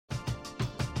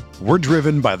We're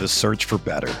driven by the search for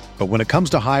better. But when it comes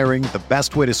to hiring, the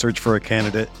best way to search for a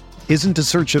candidate isn't to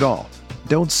search at all.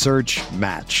 Don't search,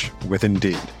 match with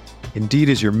Indeed. Indeed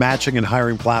is your matching and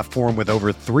hiring platform with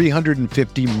over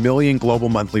 350 million global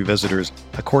monthly visitors,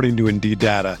 according to Indeed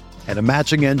data, and a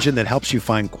matching engine that helps you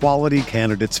find quality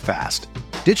candidates fast.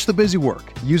 Ditch the busy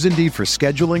work. Use Indeed for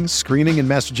scheduling, screening, and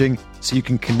messaging so you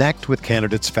can connect with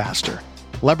candidates faster.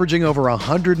 Leveraging over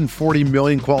 140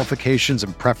 million qualifications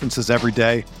and preferences every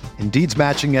day, Indeed's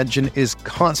matching engine is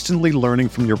constantly learning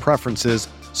from your preferences,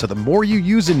 so the more you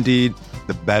use Indeed,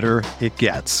 the better it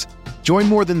gets. Join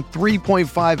more than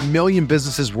 3.5 million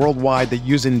businesses worldwide that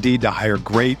use Indeed to hire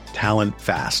great talent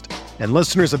fast. And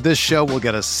listeners of this show will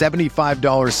get a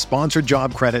 $75 sponsored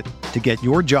job credit to get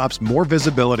your jobs more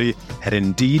visibility at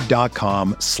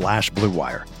Indeed.com/Blue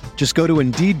Wire. Just go to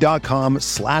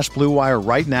Indeed.com/Blue Wire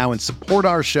right now and support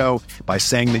our show by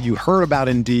saying that you heard about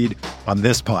Indeed on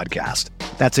this podcast.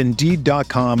 That's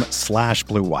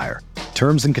Indeed.com/Blue Wire.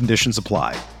 Terms and conditions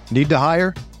apply. Need to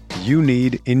hire? You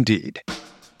need Indeed.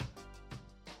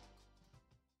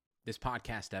 This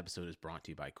podcast episode is brought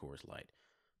to you by Coors Light.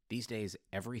 These days,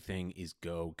 everything is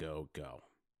go, go, go.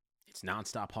 It's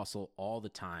nonstop hustle all the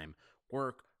time.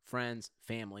 Work, friends,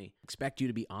 family, expect you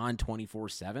to be on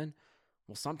 24/7.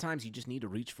 Well, sometimes you just need to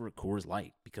reach for a Coors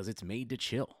Light because it's made to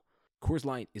chill. Coors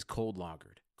Light is cold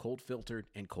lagered, cold filtered,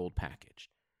 and cold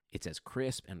packaged. It's as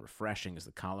crisp and refreshing as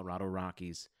the Colorado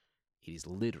Rockies. It is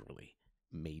literally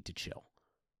made to chill.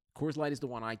 Coors Light is the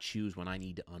one I choose when I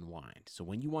need to unwind. So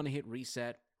when you want to hit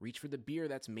reset, reach for the beer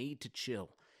that's made to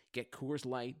chill. Get Coors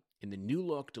Light in the new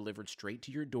look delivered straight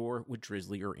to your door with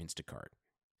Drizzly or Instacart.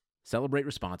 Celebrate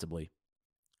responsibly.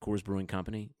 Coors Brewing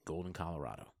Company, Golden,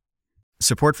 Colorado.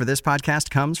 Support for this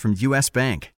podcast comes from U.S.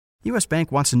 Bank. U.S.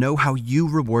 Bank wants to know how you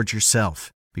reward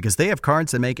yourself because they have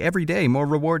cards that make every day more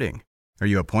rewarding. Are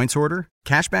you a points hoarder,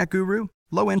 cashback guru,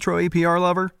 low intro APR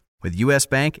lover? With U.S.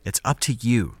 Bank, it's up to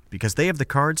you because they have the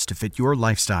cards to fit your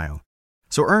lifestyle.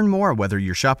 So earn more whether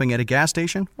you're shopping at a gas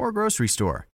station or a grocery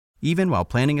store, even while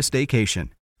planning a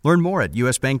staycation. Learn more at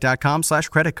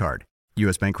usbank.com/credit card.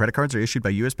 U.S. Bank credit cards are issued by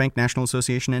U.S. Bank National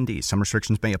Association ND. Some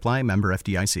restrictions may apply. Member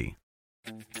FDIC.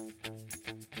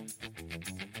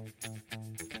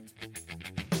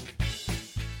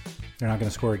 They're not going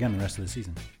to score again the rest of the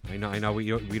season. I know. We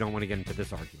don't want to get into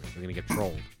this argument. We're going to get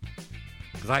trolled.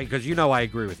 Because I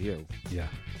agree with you. Yeah.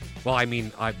 Well, I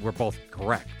mean, we're both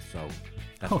correct, so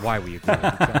that's why we agree with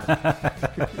each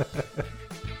other.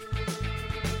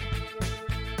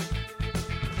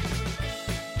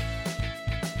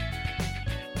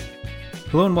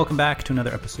 Hello and welcome back to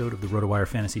another episode of the RotoWire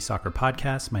Fantasy Soccer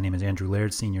Podcast. My name is Andrew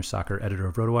Laird, Senior Soccer Editor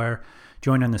of RotoWire.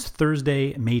 Joined on this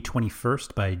Thursday, May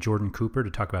 21st by Jordan Cooper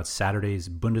to talk about Saturday's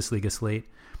Bundesliga slate.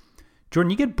 Jordan,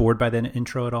 you get bored by that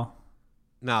intro at all?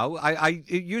 No,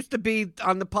 it used to be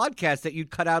on the podcast that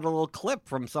you'd cut out a little clip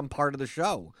from some part of the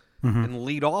show and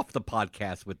lead off the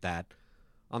podcast with that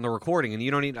on the recording. And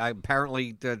you don't need,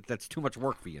 apparently that's too much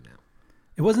work for you now.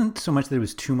 It wasn't so much that it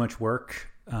was too much work,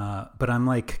 but I'm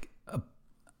like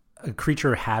a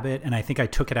creature of habit. And I think I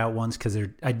took it out once because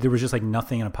there was just like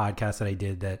nothing in a podcast that I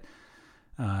did that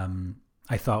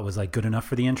I thought was like good enough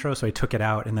for the intro. So I took it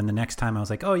out. And then the next time I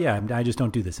was like, oh yeah, I just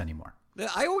don't do this anymore.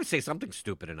 I always say something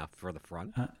stupid enough for the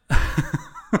front.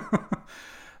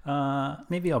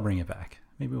 Maybe I'll bring it back.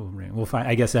 Maybe we'll find.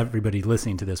 I guess everybody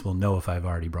listening to this will know if I've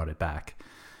already brought it back.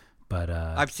 But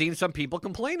I've seen some people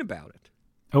complain about it.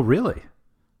 Oh, really?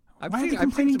 I've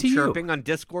seen some chirping on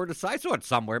Discord. I saw it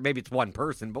somewhere. Maybe it's one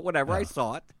person, but whatever. I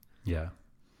saw it. Yeah.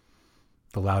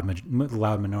 The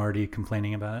loud minority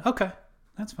complaining about it. Okay,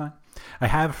 that's fine. I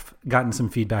have gotten some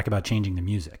feedback about changing the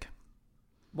music.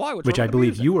 Why? Which I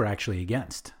believe you were actually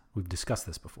against. We've discussed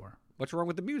this before. What's wrong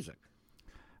with the music?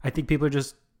 I think people are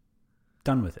just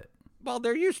done with it. Well,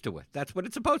 they're used to it. That's what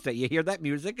it's supposed to. You hear that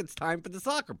music, it's time for the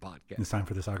soccer podcast. It's time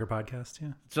for the soccer podcast,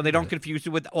 yeah. So they don't confuse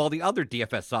you with all the other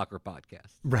DFS soccer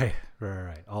podcasts. Right.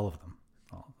 All of them.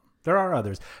 There are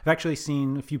others. I've actually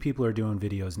seen a few people are doing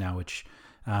videos now, which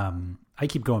I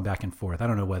keep going back and forth. I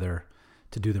don't know whether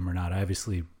to do them or not. I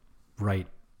obviously write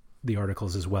the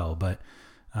articles as well, but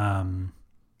there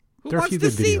are a few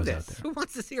good videos out there. Who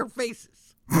wants to see our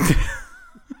faces?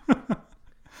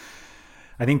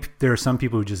 I think there are some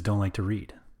people who just don't like to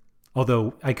read.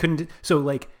 Although I couldn't, so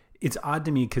like it's odd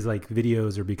to me because like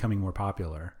videos are becoming more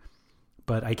popular,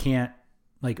 but I can't,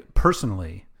 like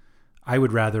personally, I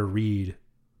would rather read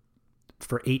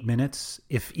for 8 minutes,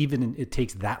 if even it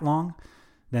takes that long,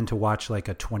 than to watch like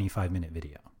a 25-minute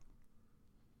video.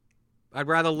 I'd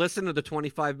rather listen to the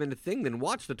 25-minute thing than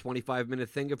watch the 25-minute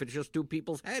thing if it's just two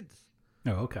people's heads.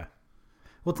 Oh, okay.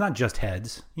 Well, it's not just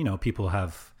heads. You know, people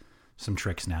have some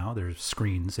tricks now. There's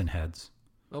screens and heads.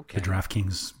 Okay. The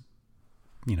DraftKings,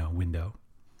 window.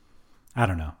 I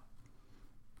don't know.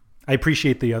 I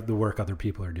appreciate the work other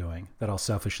people are doing that I'll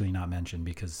selfishly not mention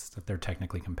because they're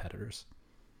technically competitors.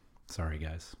 Sorry,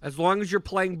 guys. As long as you're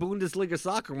playing Bundesliga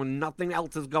soccer when nothing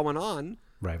else is going on,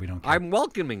 right? We don't care. I'm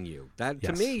welcoming you. That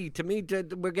yes. to me,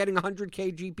 we're getting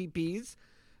 100K GPPs,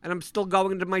 and I'm still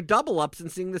going to my double ups and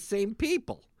seeing the same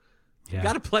people.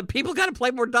 Yeah. People got to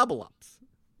play more double ups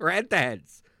or head to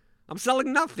heads. I'm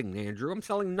selling nothing, Andrew. I'm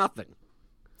selling nothing.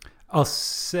 I'll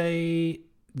say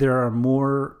there are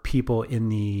more people in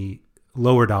the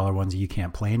lower dollar ones that you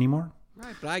can't play anymore.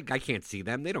 Right, but I can't see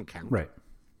them. They don't count. Right.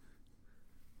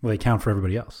 Well, they count for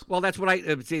everybody else. Well, that's what I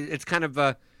see. It's kind of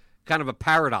a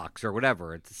paradox or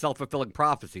whatever. It's a self-fulfilling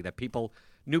prophecy that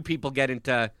new people get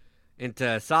into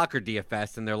soccer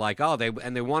DFS and they're like,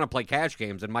 they want to play cash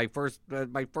games. And my first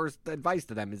advice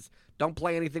to them is don't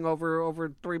play anything over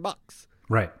 $3.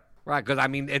 Right. Right. Because I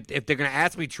mean, if they're going to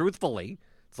ask me truthfully,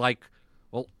 it's like,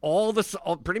 well,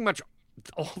 pretty much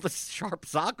all the sharp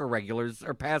soccer regulars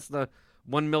are past the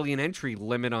 1 million entry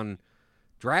limit on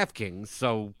DraftKings,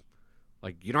 so.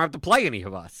 Like, you don't have to play any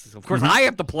of us. Of course, I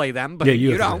have to play them, but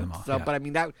you don't. So, yeah. But I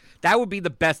mean, that would be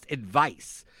the best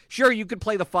advice. Sure, you could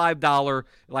play the $5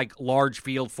 like large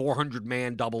field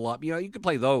 400-man double up. You could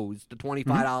play those. The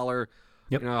 $25,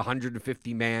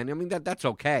 150-man. I mean, that's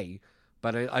okay.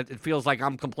 But it feels like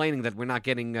I'm complaining that we're not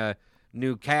getting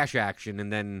new cash action,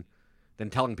 and then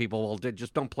telling people, well,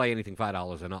 just don't play anything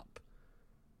 $5 and up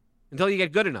until you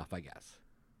get good enough, I guess.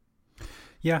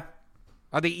 Yeah.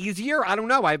 Are they easier? I don't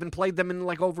know. I haven't played them in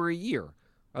like over a year.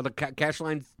 Are the cash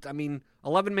lines? I mean,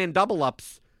 11-man double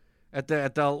ups at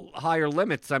the higher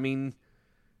limits. I mean,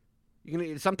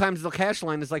 sometimes the cash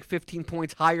line is like 15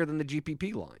 points higher than the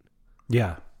GPP line.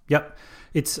 Yeah. Yep.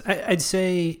 I'd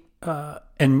say,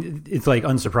 and it's like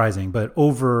unsurprising, but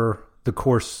over the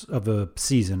course of a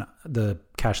season, the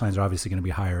cash lines are obviously going to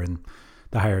be higher in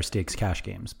the higher stakes cash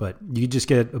games. But you just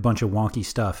get a bunch of wonky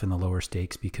stuff in the lower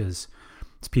stakes because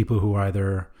it's people who are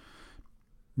either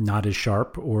not as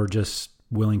sharp or just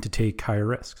willing to take higher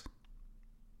risks.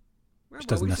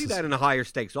 Well, we see that in the higher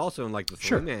stakes also in like the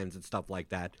three-mans and stuff like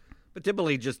that. But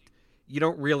typically just you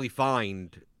don't really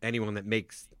find anyone that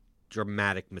makes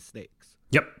dramatic mistakes.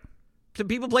 Yep. So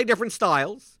people play different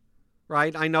styles,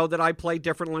 right? I know that I play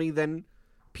differently than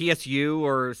PSU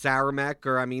or Saramek,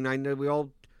 or I know we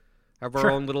all have our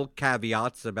own little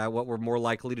caveats about what we're more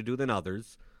likely to do than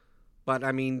others. But,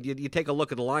 I mean, you take a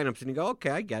look at the lineups and you go,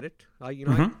 okay, I get it. I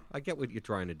get what you're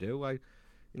trying to do.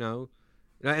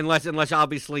 Unless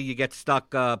obviously you get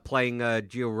stuck playing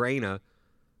Gio Reyna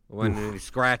when he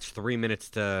scratched 3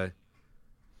 minutes to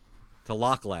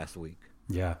lock last week.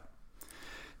 Yeah.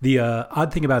 The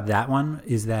odd thing about that one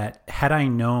is that had I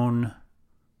known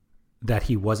that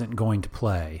he wasn't going to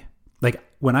play, like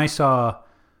when I saw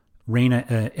when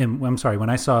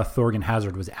I saw Thorgan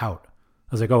Hazard was out,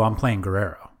 I was like, I'm playing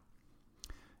Guerrero.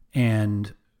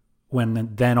 And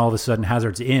then all of a sudden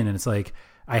Hazard's in, and it's like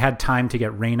I had time to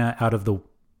get Reyna out of the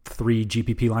 3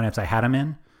 GPP lineups I had him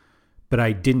in, but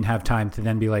I didn't have time to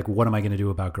then be like, what am I going to do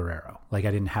about Guerrero? Like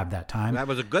I didn't have that time. That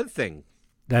was a good thing.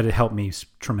 That had helped me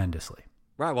tremendously.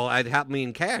 Right. Well, it helped me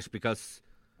in cash because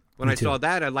when I saw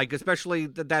that, especially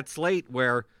that slate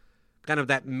where kind of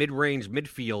that mid-range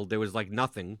midfield, there was like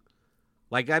nothing.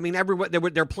 Like, I mean, everyone there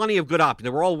were plenty of good options. They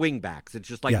were all wing backs. It's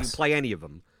just like you play any of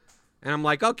them. And I'm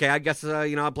like, okay, I guess,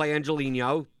 I'll play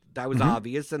Angelino. That was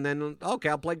obvious. And then, okay,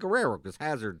 I'll play Guerrero because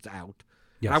Hazard's out.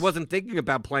 Yes. And I wasn't thinking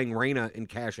about playing Reyna in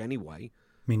cash anyway.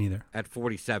 Me neither. At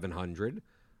 4,700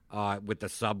 with the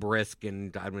sub risk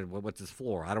and, what's his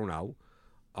floor? I don't know.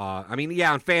 On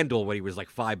FanDuel when he was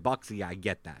like $5, yeah, I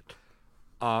get that.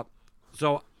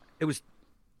 So it was,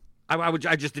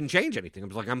 I just didn't change anything. I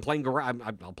was like, I'm playing Guerrero.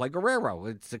 I'll play Guerrero.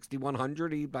 It's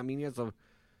 6,100.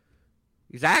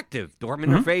 He's active.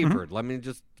 Dortmund are favored. Let me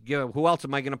just who else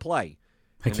am I going to play?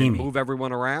 Hakimi. Move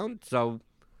everyone around. So,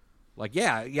 I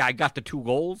got the 2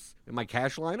 goals in my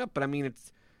cash lineup, but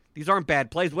these aren't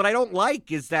bad plays. What I don't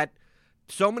like is that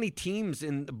so many teams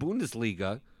in the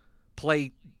Bundesliga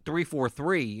play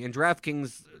 3-4-3, and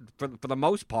DraftKings, for the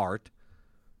most part,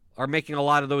 are making a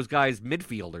lot of those guys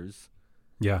midfielders.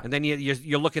 Yeah. And then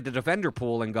you look at the defender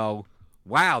pool and go,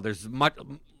 wow, there's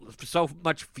so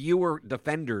much fewer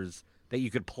defenders that you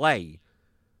could play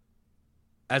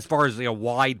as far as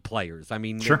wide players. I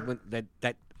mean,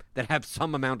 that have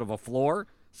some amount of a floor,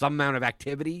 some amount of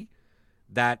activity.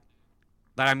 That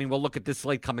we'll look at this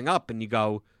slate coming up, and you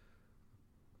go,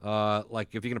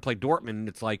 like if you're going to play Dortmund,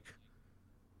 it's like,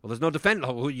 well, there's no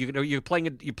defender. You're playing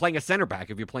a center back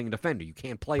if you're playing a defender. You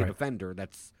can't play a defender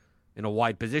that's in a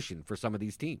wide position for some of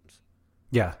these teams.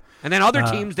 Yeah. And then other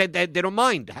teams, they don't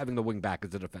mind having the wing back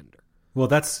as a defender. Well,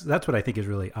 that's what I think is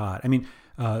really odd. I mean,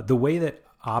 the way that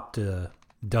Opta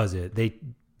does it,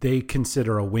 they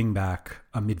consider a wing back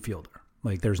a midfielder.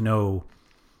 Like there's no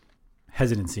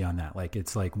hesitancy on that. Like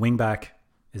it's like wing back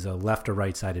is a left or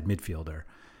right sided midfielder.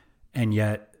 And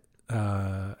yet,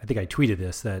 I think I tweeted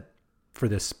this, that for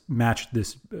this match,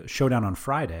 this showdown on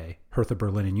Friday, Hertha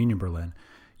Berlin and Union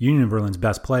Berlin's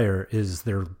best player is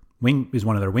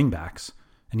one of their wing backs,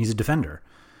 and he's a defender.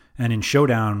 And in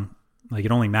showdown, like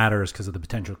it only matters because of the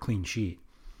potential clean sheet.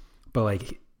 But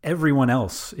like everyone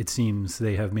else, it seems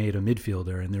they have made a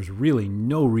midfielder, and there's really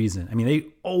no reason. I mean, they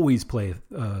always play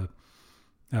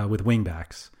with wing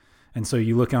backs, and so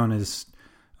you look on his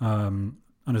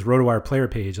RotoWire player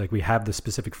page, like we have the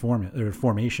specific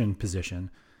formation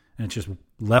position, and it's just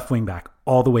left wing back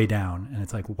all the way down, and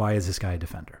it's like, why is this guy a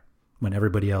defender when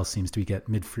everybody else seems to get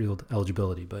midfield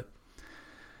eligibility? But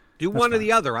do one or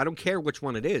the other. I don't care which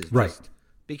one it is. Right. Just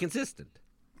be consistent.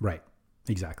 Right.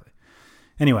 Exactly.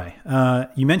 Anyway,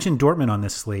 you mentioned Dortmund on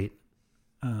this slate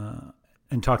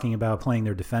and talking about playing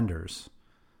their defenders.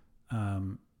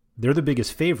 They're the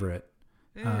biggest favorite.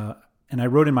 And I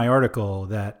wrote in my article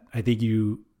that I think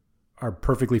you are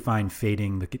perfectly fine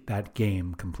fading that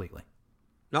game completely.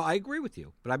 No, I agree with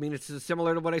you. But I mean, it's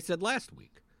similar to what I said last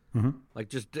week. Mm-hmm. Like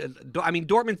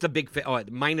Dortmund's a big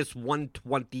minus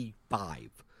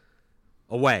 125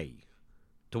 away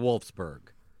to Wolfsburg.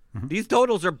 Mm-hmm. These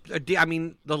totals are,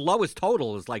 the lowest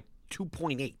total is like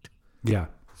 2.8. Yeah.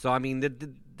 So, I mean, this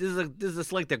is a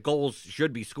slate that goals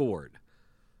should be scored.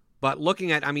 But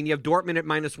looking at, you have Dortmund at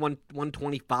minus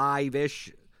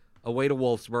 125-ish away to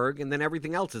Wolfsburg, and then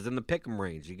everything else is in the pick'em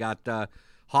range. You got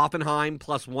Hoffenheim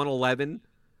plus 111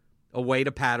 away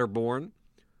to Paderborn.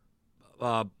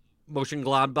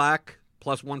 Mönchengladbach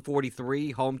plus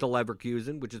 143 home to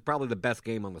Leverkusen, which is probably the best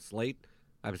game on the slate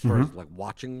as far as like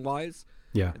watching wise.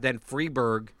 Yeah. Then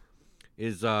Freiburg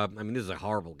is, this is a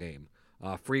horrible game.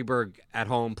 Freiburg at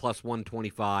home plus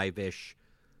 125-ish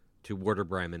to Werder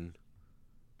Bremen.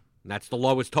 And that's the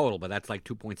lowest total, but that's like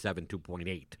 2.7,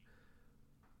 2.8.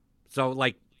 So,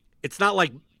 like, it's not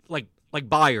like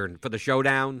Bayern for the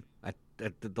showdown at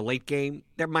the late game.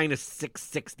 They're minus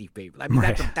 660 favorite. I mean,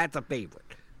 right. that's a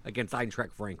favorite against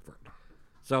Eintracht Frankfurt.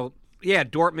 So, yeah,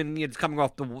 Dortmund is coming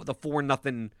off the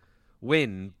 4-0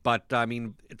 win, but,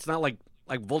 it's not like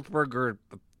Wolfsburg are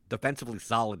a defensively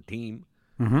solid team.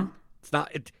 Mm-hmm.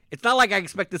 It's not like I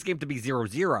expect this game to be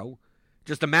 0-0.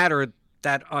 Just a matter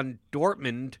that on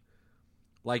Dortmund,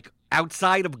 like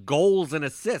outside of goals and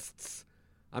assists,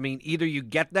 either you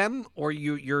get them or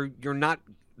they're not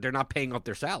paying off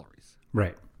their salaries.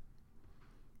 Right.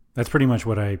 That's pretty much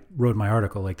what I wrote in my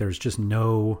article. Like there's just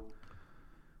nobody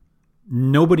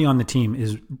on the team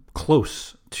is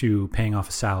close to paying off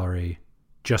a salary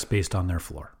just based on their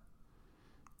floor.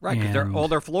 Right, because all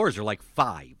their floors are like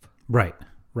 5. Right.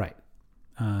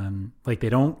 Like they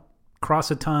don't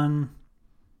cross a ton.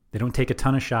 They don't take a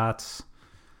ton of shots.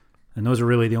 And those are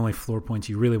really the only floor points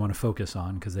you really want to focus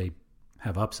on because they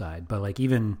have upside. But like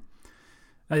even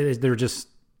they're just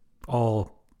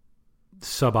all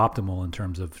suboptimal in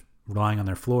terms of relying on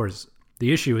their floors.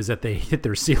 The issue is that they hit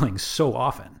their ceilings so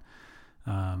often.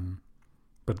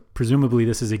 But presumably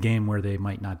this is a game where they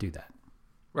might not do that.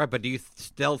 Right, but do you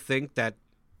still think that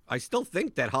 – I still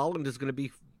think that Haaland is going to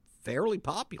be fairly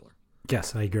popular.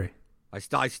 Yes, I agree. I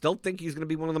still think he's going to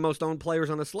be one of the most owned players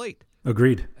on the slate.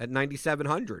 Agreed. At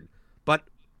 9,700. But,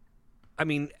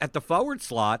 at the forward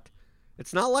slot,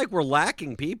 it's not like we're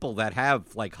lacking people that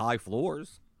have, like, high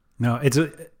floors. No,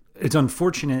 it's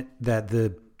unfortunate that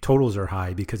the totals are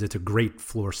high because it's a great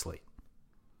floor slate.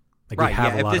 Like right,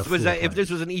 yeah. If this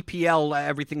was an EPL,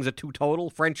 everything's a 2 total,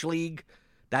 French League,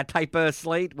 that type of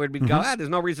slate, where we'd go, there's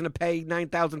no reason to pay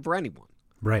 9,000 for anyone.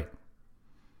 Right.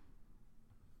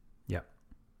 Yeah.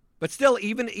 But still,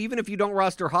 even if you don't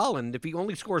roster Haaland, if he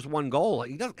only scores 1 goal,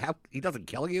 he doesn't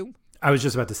kill you. I was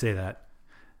just about to say that.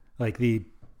 Like the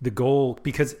goal,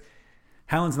 because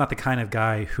Haaland's not the kind of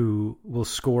guy who will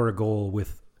score a goal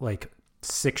with like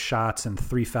 6 shots and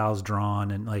 3 fouls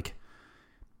drawn, and like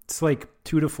it's like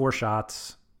 2 to 4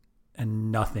 shots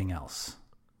and nothing else.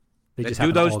 They just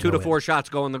do those 2 to 4 shots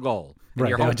go in the goal. And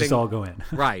right, they would just all go in.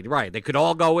 right. They could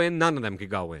all go in. None of them could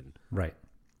go in. Right.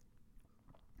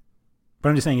 But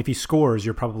I'm just saying, if he scores,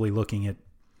 you're probably looking at,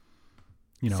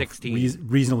 16.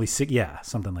 Reasonably sick. Yeah,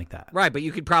 something like that. Right, but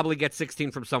you could probably get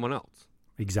 16 from someone else.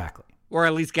 Exactly. Or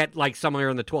at least get like somewhere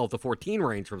in the 12 to 14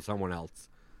 range from someone else.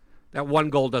 That 1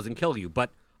 goal doesn't kill you.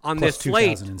 But on Plus this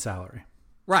slate, $2,000 in salary.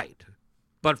 Right.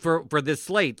 But for this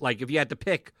slate, like if you had to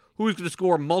pick who's going to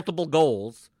score multiple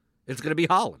goals it's going to be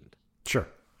Haaland. Sure.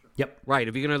 Yep. Right.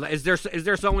 If you're gonna, is there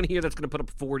someone here that's going to put up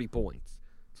 40 points?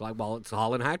 It's like, well, it's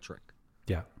Haaland hat trick.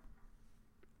 Yeah.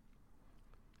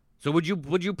 So would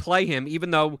you play him,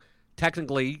 even though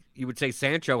technically you would say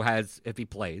Sancho has, if he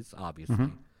plays,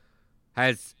 obviously,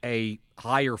 has a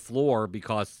higher floor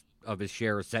because of his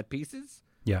share of set pieces?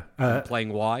 Yeah.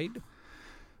 Playing wide.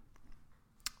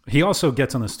 He also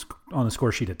gets on the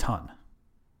score sheet a ton.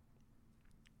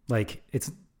 Like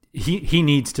he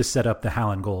needs to set up the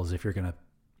Haaland goals if you're going to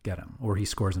get him, or he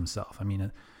scores himself. I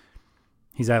mean,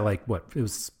 he's at like what? It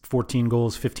was 14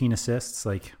 goals, 15 assists.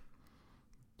 Like,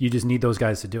 you just need those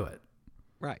guys to do it.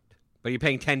 Right. But you're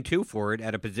paying 10-2 for it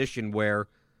at a position where,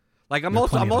 like, I'm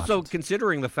also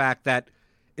considering the fact that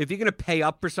if you're going to pay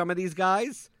up for some of these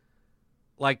guys,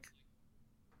 like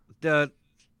the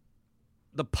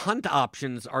punt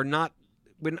options are not,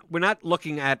 we're not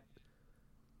looking at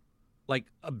like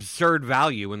absurd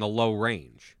value in the low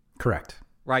range. Correct.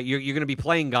 Right. You're going to be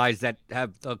playing guys that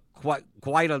have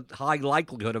quite a high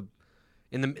likelihood of,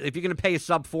 if you're going to pay a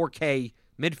sub 4K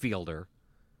midfielder,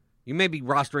 you may be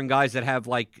rostering guys that have,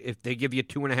 like, if they give you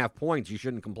 2.5 points, you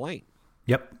shouldn't complain.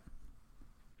 Yep.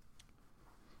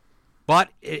 But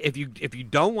if you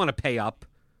don't want to pay up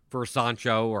for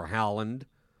Sancho or Haaland,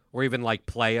 or even like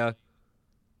Playa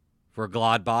for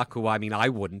Gladbach, who I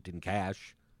wouldn't in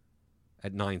cash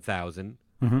at 9,000.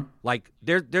 Like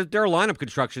there are lineup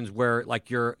constructions where like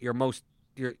you're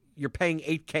paying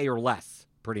 8K or less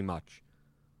pretty much,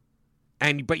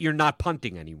 but you're not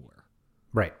punting anywhere.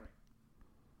 Right.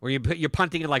 Or you're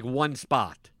punting in like one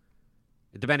spot,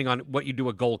 depending on what you do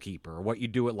at goalkeeper or what you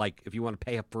do at, like, if you want to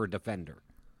pay up for a defender.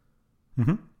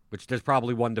 Which there's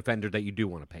probably one defender that you do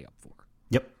want to pay up for.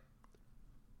 Yep.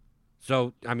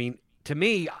 So, I mean, to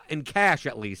me, in cash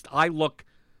at least, I look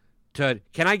to,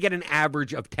 can I get an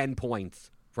average of 10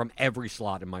 points from every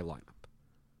slot in my lineup?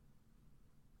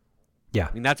 Yeah.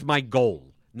 I mean, that's my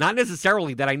goal. Not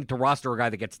necessarily that I need to roster a guy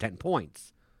that gets 10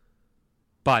 points.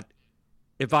 But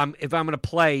if I'm going to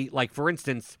play, like, for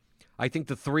instance, I think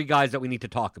the three guys that we need to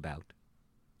talk about,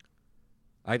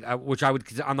 which I would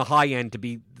consider on the high end to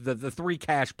be the three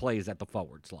cash plays at the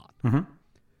forward slot.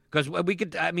 Because we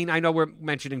could, I mean, I know we're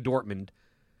mentioning Dortmund.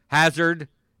 Hazard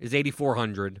is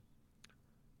 8,400.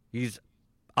 He's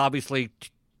obviously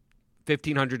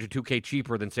 1,500 to 2K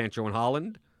cheaper than Sancho and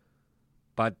Haaland,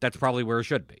 but that's probably where it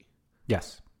should be.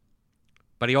 Yes.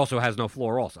 But he also has no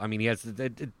floor also. I mean,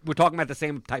 we're talking about the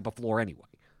same type of floor anyway.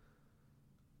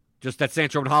 Just that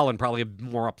Sancho and Haaland probably have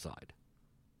more upside.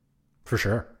 For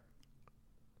sure.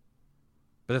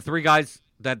 But the three guys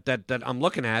that I'm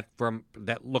looking at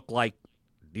that look like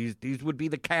these would be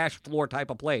the cash floor type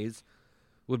of plays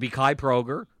would be Kai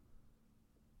Proger,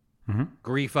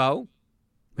 Grifo,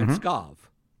 and Skov.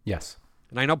 Yes.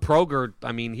 And I know Proger,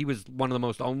 I mean, he was one of the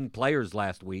most owned players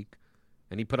last week,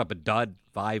 and he put up a dud,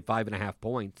 5.5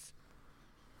 points.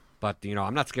 But,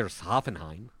 I'm not scared of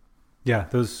Hoffenheim. Yeah,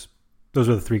 those are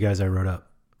the three guys I wrote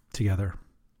up together.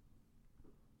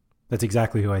 That's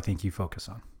exactly who I think you focus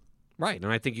on. Right,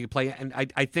 and I think you play, and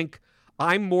I think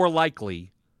I'm more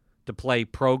likely to play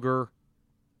Proger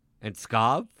and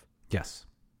Skov. Yes.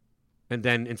 And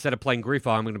then instead of playing Grifo,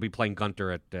 I'm going to be playing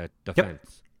Gunter at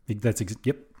defense. Yep. That's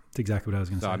exactly what I was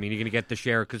going to say. So, I mean, you're going to get the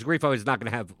share, because Grifo is not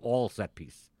going to have all set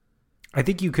piece. I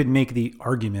think you could make the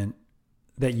argument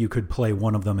that you could play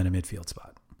one of them in a midfield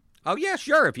spot. Oh, yeah,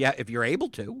 sure, if you're able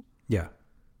to. Yeah.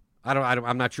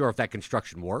 I'm not sure if that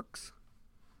construction works.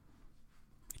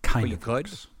 Kind of you could.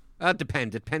 Works. It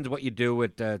depends. It depends what you do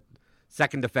with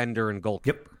second defender and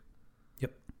goalkeeper.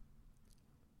 Yep.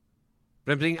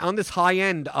 But I'm thinking on this high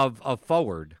end of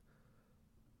forward,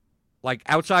 like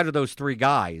outside of those three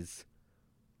guys,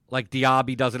 like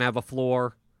Diaby doesn't have a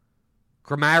floor.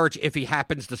 Kramaric, if he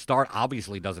happens to start,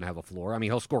 obviously doesn't have a floor. I mean,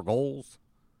 he'll score goals.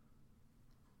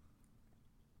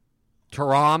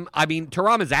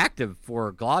 Thuram is active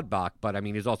for Gladbach, but I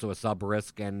mean, he's also a sub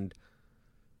risk, and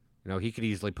he could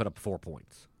easily put up 4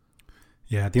 points.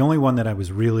 Yeah, the only one that I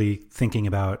was really thinking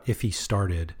about if he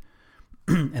started,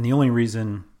 and the only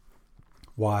reason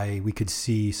why we could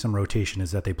see some rotation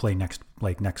is that they play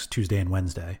next Tuesday and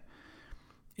Wednesday,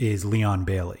 is Leon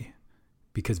Bailey,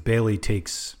 because Bailey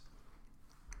takes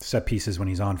set pieces when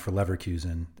he's on for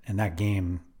Leverkusen, and that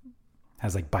game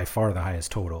has by far the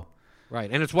highest total. Right,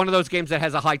 and it's one of those games that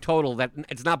has a high total that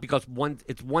it's not because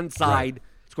it's one side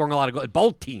scoring a lot of goals.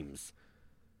 Both teams.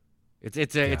 It's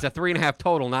a 3.5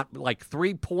 total, not like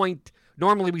 3 point.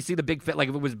 Normally we see the big fit, like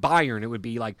if it was Bayern, it would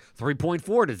be like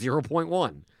 3.4 to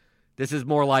 0.1. This is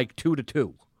more like 2 to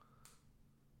 2.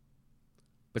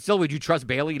 But still, would you trust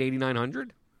Bailey at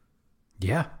 8,900?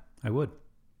 Yeah, I would.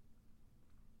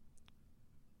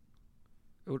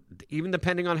 Even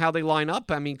depending on how they line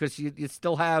up, I mean, because you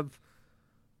still have,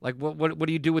 like, what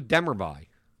do you do with Demirbai?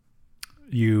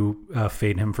 You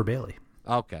fade him for Bailey.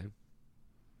 Okay.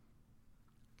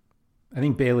 I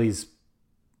think Bailey's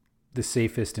the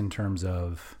safest in terms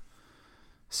of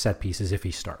set pieces if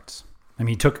he starts. I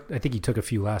mean, I think he took a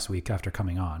few last week after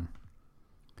coming on.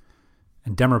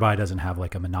 And Demirbai doesn't have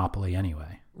like a monopoly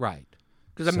anyway. Right.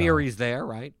 Because Amiri's there,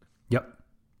 right? Yep.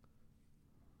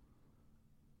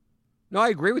 No, I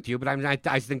agree with you, but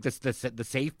I think the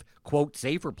safe, quote,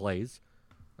 safer plays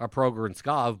are Proger and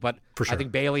Skov, but For sure. I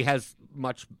think Bailey has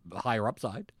much higher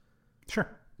upside. Sure.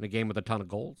 In a game with a ton of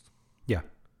goals. Yeah.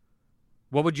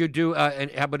 What would you do,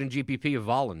 and how about in GPP if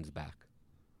Volland's back?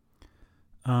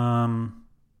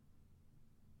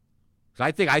 So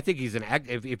I think he's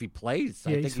if he plays,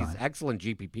 I think he's excellent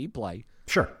GPP play.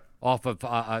 Sure. Off of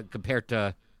compared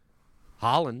to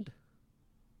Holland,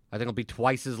 I think he'll be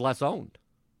twice as less owned.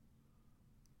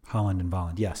 Holland and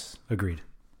Volland, yes, agreed.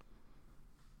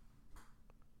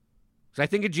 So I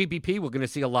think in GPP we're going to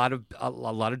see a lot of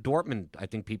Dortmund. I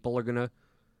think people are going to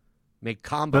make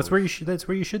combos. That's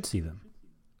where you should see them.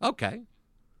 Okay,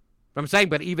 but I'm saying,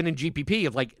 but even in GPP,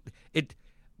 if like it.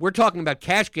 We're talking about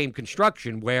cash game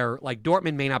construction where, like,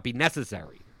 Dortmund may not be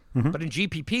necessary. Mm-hmm. But in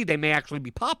GPP, they may actually be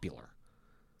popular.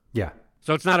 Yeah.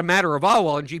 So it's not a matter of, oh,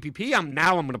 well, in GPP, I'm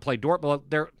going to play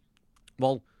Dortmund.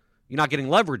 Well, you're not getting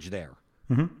leverage there.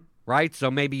 Mm-hmm. Right?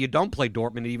 So maybe you don't play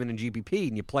Dortmund even in GPP,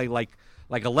 and you play, like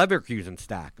a Leverkusen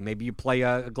stack. Maybe you play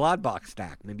a Gladbach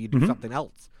stack. Maybe you do something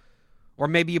else. Or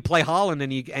maybe you play Holland,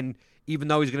 and even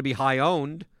though he's going to be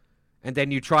high-owned, and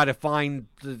then you try to find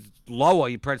the lower,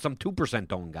 you put some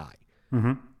 2% owned guy.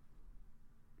 Mm-hmm.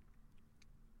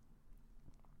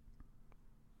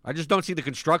 I just don't see the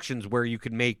constructions where you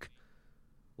could make,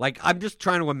 like, I'm just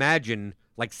trying to imagine,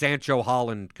 like, Sancho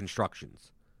Holland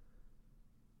constructions.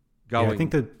 Going. Yeah, I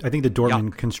think the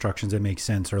Dortmund constructions that make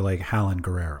sense are like Haaland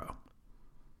Guerrero.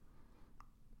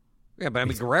 Yeah, but I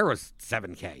mean, Guerrero's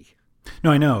 7K.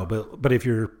 No, I know, but if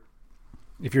you're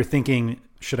thinking,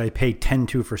 should I pay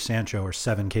 10-2 for Sancho or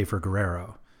 7K for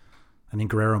Guerrero? I think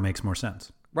Guerrero makes more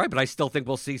sense. Right, but I still think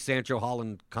we'll see Sancho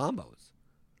Holland combos.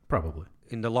 Probably.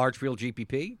 In the large field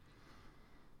GPP.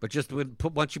 But just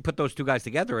once you put those two guys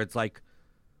together, it's like,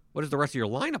 what does the rest of your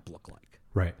lineup look like?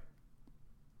 Right.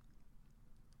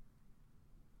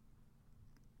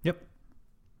 Yep.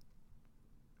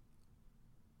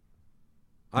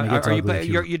 Are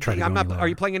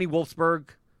you playing any Wolfsburg?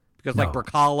 Because like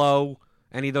Berkalo,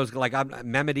 any of those, like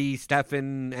Mehmeti,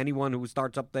 Stefan, anyone who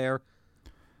starts up there?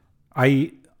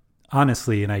 I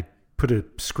honestly, and I put a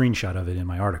screenshot of it in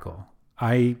my article,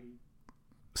 I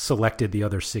selected the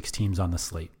other 6 teams on the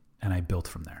slate, and I built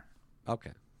from there.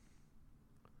 Okay.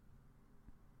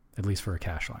 At least for a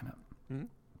cash lineup. Mm-hmm.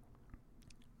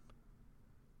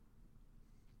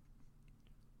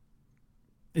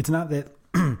 It's not that,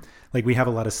 like, we have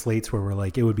a lot of slates where we're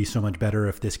like, it would be so much better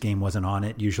if this game wasn't on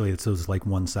it. Usually it's those, like,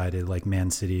 one-sided, like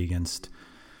Man City against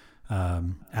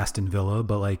Aston Villa.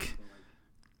 But, like,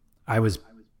 I would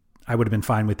have been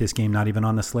fine with this game not even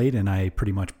on the slate, and I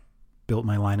pretty much built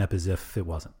my lineup as if it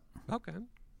wasn't. Okay.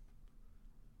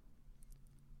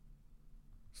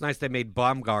 It's nice they made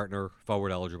Baumgartner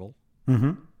forward eligible.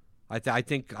 Mm-hmm. I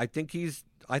think he's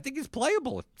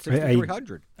playable at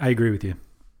 6,300. I agree with you.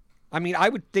 I mean, I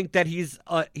would think that he's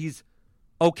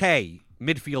okay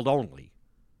midfield only.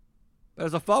 But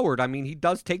as a forward, I mean, he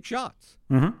does take shots.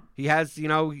 Mm-hmm. He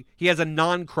has a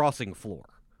non-crossing floor.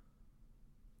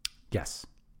 Yes.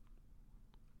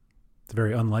 It's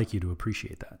very unlike you to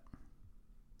appreciate that.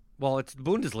 Well, it's the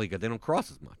Bundesliga. They don't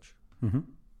cross as much. Mm-hmm.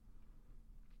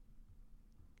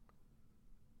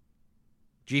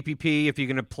 GPP, if you're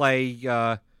going to play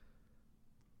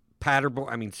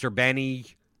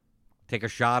Serbeni, take a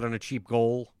shot on a cheap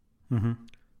goal. Mm-hmm.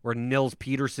 Or Nils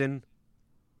Peterson,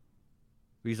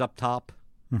 he's up top.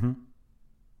 Mm-hmm.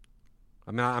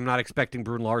 I'm not expecting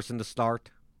Brun Larsen to start.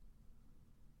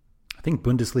 I think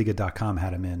Bundesliga.com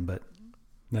had him in, but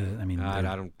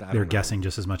they're guessing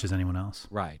just as much as anyone else.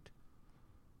 Right.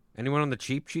 Anyone on the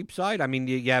cheap side? I mean,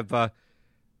 you have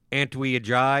Antwi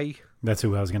Ajay. That's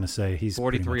who I was going to say. He's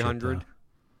 4,300.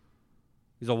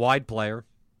 He's a wide player.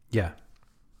 Yeah.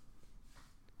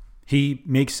 He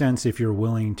makes sense if you're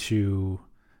willing to,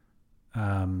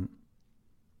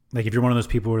 like, if you're one of those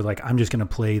people who are like, I'm just going to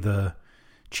play the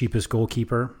cheapest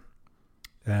goalkeeper.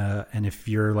 And if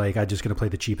you're like, I'm just going to play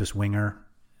the cheapest winger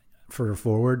for a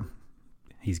forward,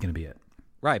 he's going to be it.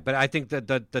 Right. But I think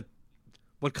that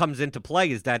what comes into play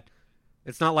is that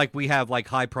it's not like we have like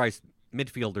high-priced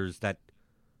midfielders that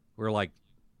we're like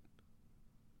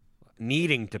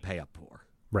needing to pay up for.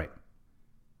 Right.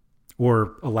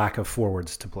 or a lack of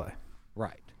forwards to play.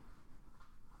 Right.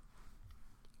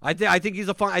 I think he's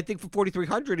a fun. I think for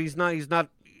 4,300, he's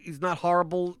not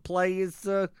horrible play. He's just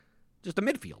a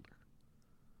midfielder.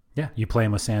 Yeah, you play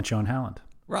him with Sancho and Haaland.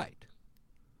 Right.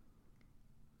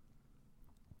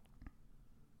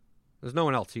 There's no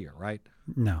one else here, right?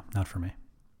 No, not for me.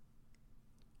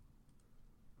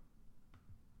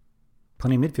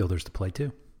 Plenty of midfielders to play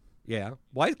too. Yeah.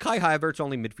 Why is Kai Havertz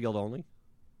only midfield only?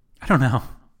 I don't know.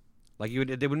 Like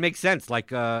it would make sense. Like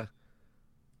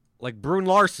Brune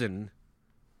Larson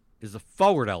is a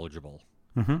forward eligible,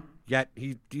 yet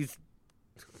he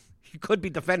could be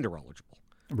defender eligible.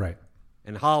 Right.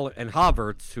 And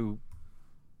Havertz, who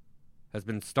has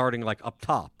been starting like up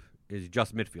top, is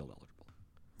just midfield eligible.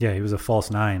 Yeah, he was a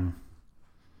false 9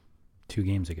 2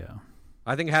 games ago.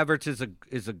 I think Havertz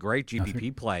is a great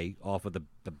GPP play off of the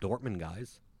Dortmund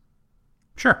guys.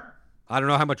 Sure. I don't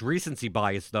know how much recency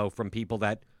bias though from people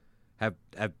that have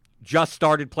just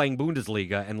started playing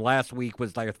Bundesliga and last week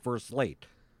was their first slate,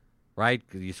 right?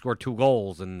 'Cause you scored 2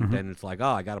 goals and then it's like,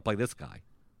 oh, I got to play this guy.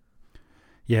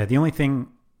 Yeah, the only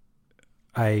thing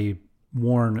I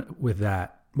warn with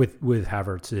that with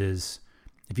Havertz is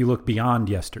if you look beyond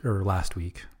yesterday or last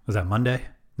week, was that Monday?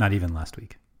 Not even last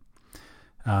week.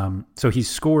 So he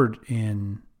scored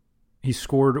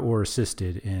or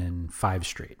assisted in 5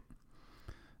 straight.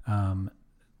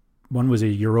 One was a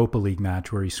Europa League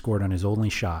match where he scored on his only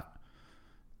shot.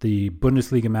 The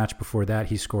Bundesliga match before that,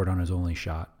 he scored on his only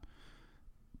shot.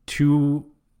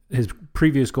 His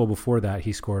previous goal before that,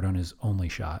 he scored on his only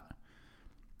shot.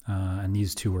 And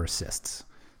these 2 were assists.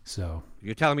 So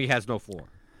you're telling me he has no floor?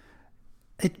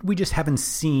 We just haven't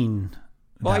seen.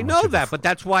 Well, I know that, but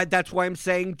that's why I'm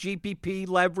saying GPP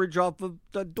leverage off of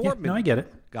the Dortmund. Yeah, no, I get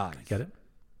it. Guys. I get it.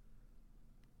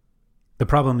 The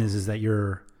problem is that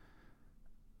you're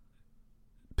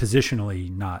positionally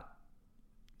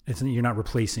you're not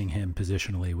replacing him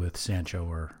positionally with Sancho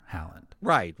or Haaland.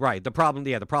 Right. The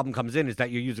problem comes in is that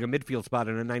you're using a midfield spot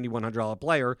and a $9,100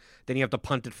 player, then you have to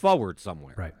punt it forward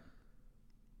somewhere. Right.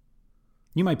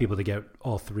 You might be able to get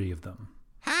all 3 of them.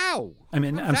 How? I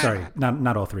mean, I'm sorry,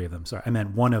 not all 3 of them. Sorry, I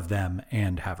meant one of them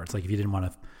and Havertz. Like if you didn't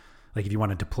want to, like if you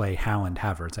wanted to play Haaland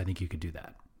Havertz, I think you could do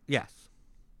that. Yes.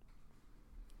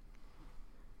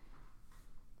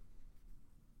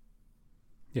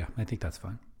 Yeah, I think that's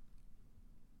fine.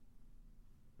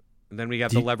 And then we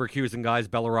have the Leverkusen guys,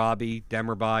 Bellarabi,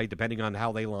 Demirbay, depending on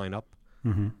how they line up.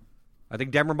 Mm-hmm. I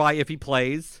think Demirbay, if he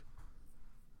plays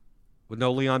with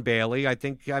no Leon Bailey, I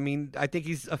think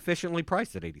he's efficiently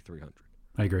priced at 8,300.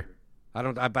 I agree.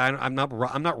 I'm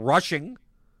not rushing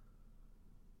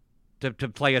to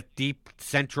play a deep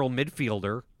central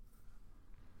midfielder.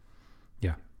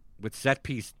 Yeah. With set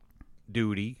piece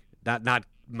duty, not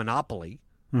monopoly.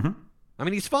 Mm-hmm. I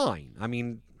mean, he's fine. I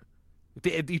mean,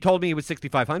 if you told me he was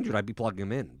 6,500, I'd be plugging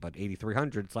him in. But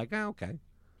 8,300, it's like, okay.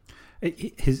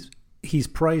 He's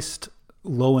priced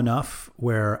low enough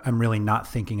where I'm really not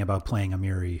thinking about playing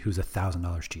Amiri, who's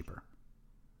 $1,000 cheaper.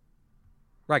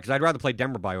 Right, because I'd rather play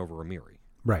Demirbay over Amiri.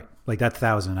 Right, like that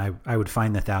 1,000. I would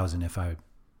find the 1,000 if I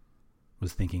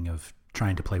was thinking of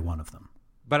trying to play one of them.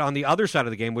 But on the other side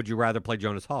of the game, would you rather play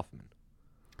Jonas Hoffman?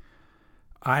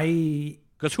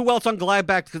 Because who else on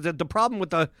Gladbach? Because the problem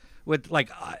with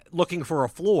looking for a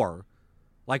floor,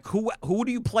 like who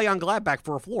do you play on Gladbach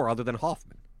for a floor other than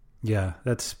Hoffman? Yeah,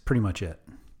 that's pretty much it.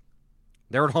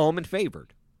 They're at home and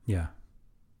favored. Yeah.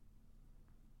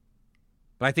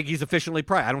 But I think he's efficiently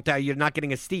priced. I don't think you're not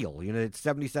getting a steal. You know, it's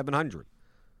 7,700.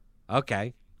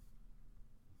 Okay.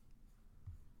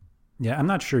 Yeah, I'm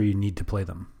not sure you need to play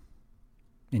them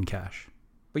in cash.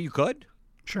 But you could.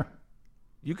 Sure.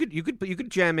 You could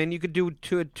jam in. You could do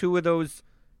two of those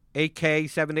 8K,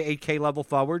 7 to 8K level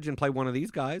forwards and play one of these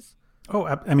guys. Oh,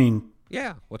 I mean,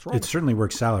 yeah. What's wrong? It certainly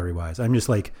works salary wise. I'm just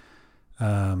like,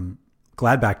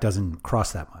 Gladbach doesn't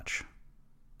cross that much.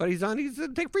 But he's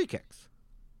take free kicks.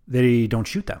 They don't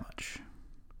shoot that much.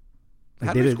 Like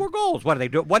how do they score goals? What do they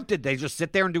do? What did they just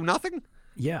sit there and do nothing?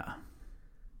 Yeah.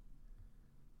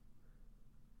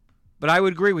 But I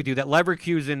would agree with you that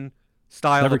Leverkusen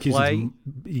style of play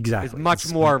is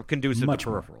much more conducive to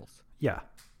peripherals. Yeah.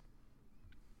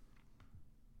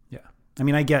 Yeah. I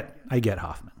mean, I get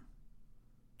Hoffman.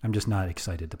 I'm just not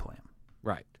excited to play him.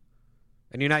 Right.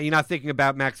 And you're not thinking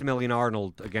about Maximilian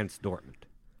Arnold against Dortmund.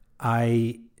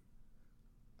 I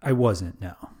wasn't,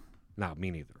 no. No,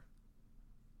 me neither.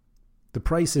 The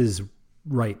price is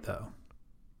right though.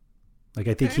 Like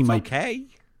I think he might okay.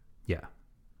 Yeah.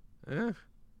 And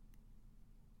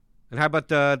how about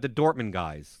the Dortmund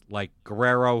guys like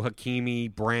Guerrero,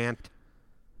 Hakimi, Brandt?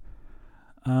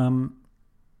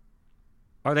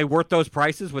 Are they worth those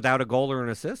prices without a goal or an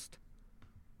assist?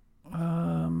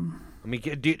 I mean,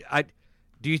 do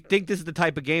you think this is the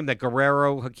type of game that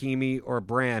Guerrero, Hakimi, or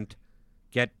Brandt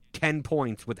get 10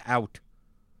 points without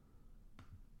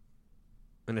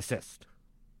an assist?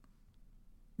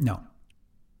 No.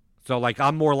 So, like,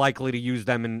 I'm more likely to use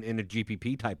them in a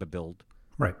GPP type of build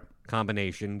Right.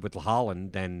 combination with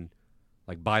Holland than,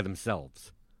 like, by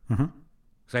themselves. Mm-hmm.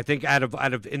 So I think out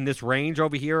of in this range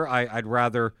over here, I'd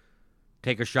rather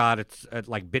take a shot at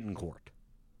like Bittencourt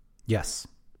Yes.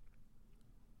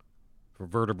 for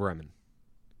Werder Bremen.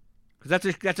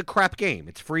 Because that's a crap game.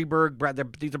 It's Freiburg.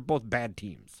 These are both bad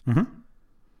teams. Mm-hmm.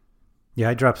 Yeah,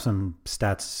 I dropped some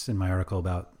stats in my article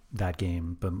about that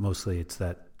game, but mostly it's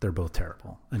that they're both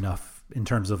terrible enough in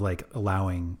terms of like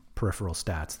allowing peripheral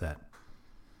stats that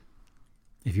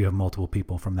if you have multiple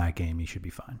people from that game, you should be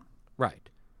fine. Right.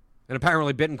 And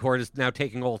apparently Bittencourt is now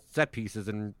taking all set pieces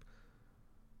and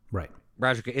Right.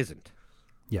 Rajica isn't.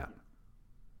 Yeah.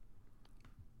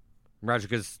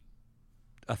 Rajica's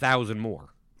 1,000 more.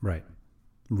 Right.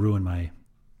 Ruined my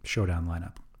showdown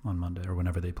lineup on Monday or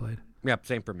whenever they played. Yep,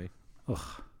 same for me.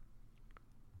 Ugh.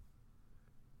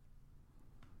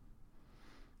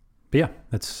 But yeah,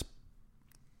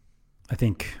 I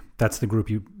think that's the group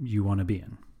you want to be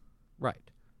in.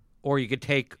 Right. Or you could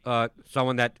take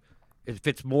someone that it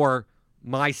fits more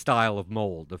my style of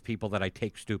mold of people that I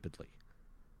take stupidly.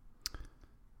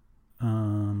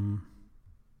 Who?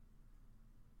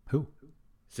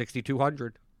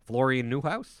 6,200. Florian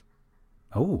Neuhaus.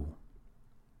 Oh.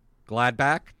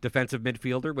 Gladbach, defensive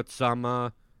midfielder with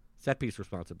some set-piece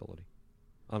responsibility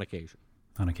on occasion.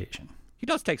 On occasion. He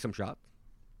does take some shots.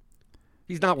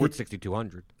 He's not worth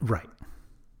 6,200. Right.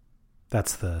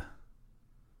 That's the...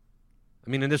 I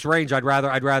mean, in this range, I'd rather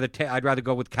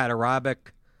go with Katarabek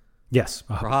Yes.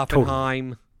 or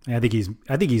Hoffenheim. Totally. I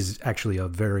think he's actually a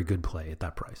very good play at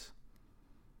that price.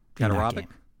 Katarabek?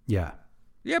 Yeah.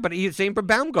 Yeah, but same for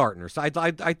Baumgartner. So I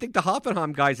think the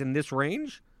Hoffenheim guys in this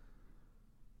range,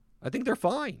 I think they're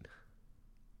fine.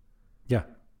 Yeah.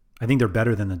 I think they're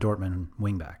better than the Dortmund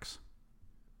wingbacks.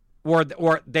 Or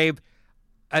they've...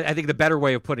 I think the better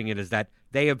way of putting it is that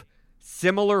they have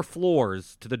similar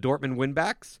floors to the Dortmund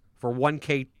wingbacks for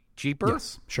 1K cheaper.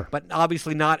 Yes, sure. But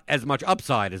obviously not as much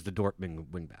upside as the Dortmund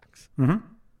wingbacks. Mm-hmm.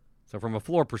 So from a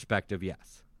floor perspective,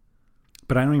 yes.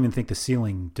 But I don't even think the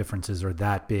ceiling differences are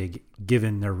that big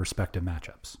given their respective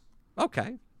matchups.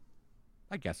 Okay.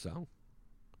 I guess so.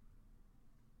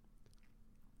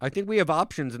 I think we have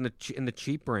options in the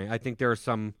cheap range. I think there are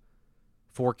some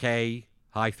 4K,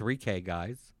 high 3K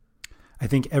guys. I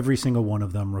think every single one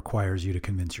of them requires you to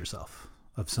convince yourself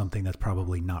of something that's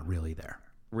probably not really there.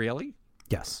 Really?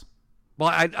 Yes.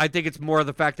 Well, I think it's more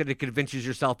the fact that it convinces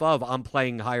yourself of I'm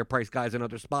playing higher priced guys in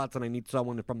other spots and I need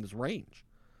someone from this range.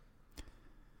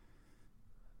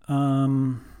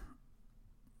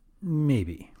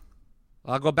 Maybe.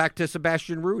 I'll go back to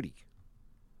Sebastian Rudy.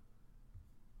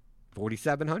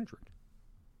 4,700.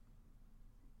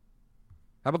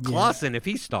 How about Klaassen if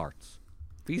he starts?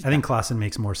 I think Klaassen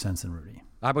makes more sense than Rudy.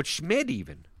 How about Schmid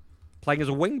even? Playing as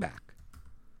a wingback.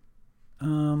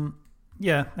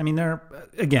 Yeah, I mean, I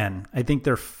think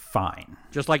they're fine.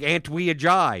 Just like Antwi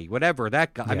Ajay, whatever,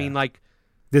 that guy. Yeah. I mean, like...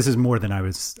 This is more than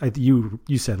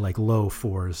you said, like low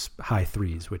 4s, high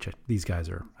 3s, which these guys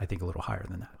are, I think, a little higher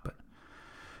than that. But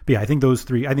yeah, I think those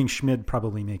three, I think Schmid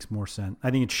probably makes more sense. I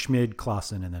think it's Schmid,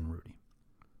 Klaassen, and then Rudy.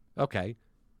 Okay.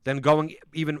 Then going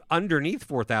even underneath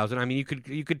 4,000, I mean, you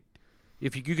could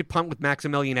if you could punt with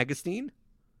Maximilian Eggestein.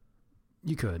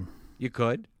 You could.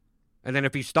 And then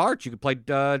if he starts, you could play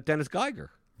Dennis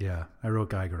Geiger. Yeah, I wrote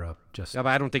Geiger up just. Yeah, but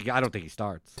I don't think he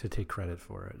starts. To take credit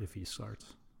for it if he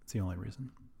starts. It's the only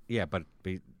reason. Yeah, but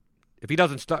if he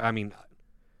doesn't start, I mean,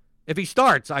 if he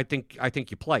starts, I think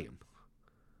you play him.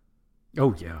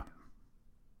 Oh yeah.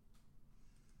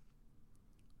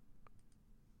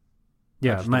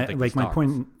 Yeah, my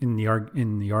point in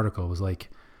the article was like,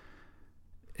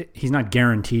 he's not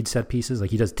guaranteed set pieces. Like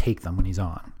he does take them when he's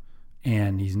on,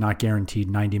 and he's not guaranteed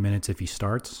 90 minutes if he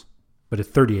starts. But at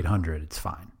 3,800, it's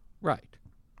fine. Right.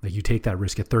 Like you take that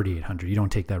risk at 3,800. You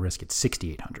don't take that risk at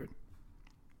 6,800.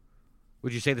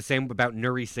 Would you say the same about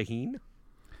Nuri Sahin?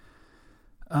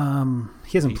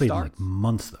 He hasn't played in like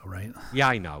months though, right? Yeah,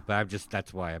 I know, but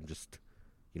that's why I'm just.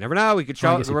 You never know. We could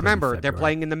show. Remember, they're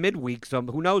playing in the midweek, so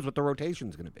who knows what the rotation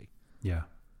is going to be. Yeah.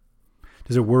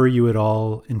 Does it worry you at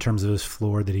all in terms of his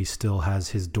floor that he still has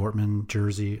his Dortmund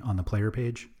jersey on the player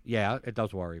page? Yeah, it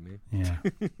does worry me. Yeah.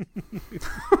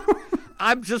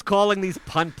 I'm just calling these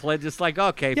punt plays. Just like,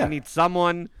 okay, if you need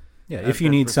someone. Yeah, if you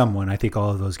need someone, I think all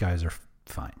of those guys are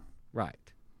fine. Right.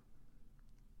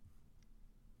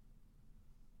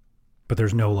 But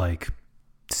there's no like,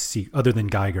 other than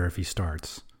Geiger, if he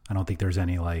starts, I don't think there's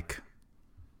any like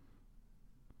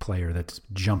player that's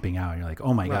jumping out. And you're like,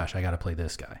 oh my gosh, I got to play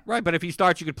this guy. Right, but if he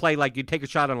starts, you could play like, you take a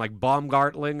shot on like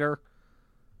Baumgartlinger.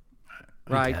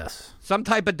 Right. Yes. Some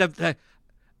type of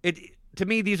to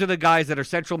me, these are the guys that are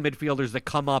central midfielders that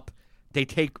come up. They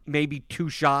take maybe 2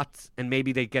 shots and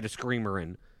maybe they get a screamer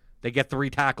in. They get 3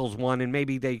 tackles, 1, and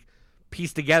maybe they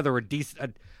piece together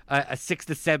a 6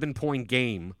 to 7 point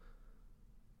game.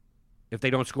 If they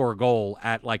don't score a goal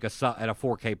at like at a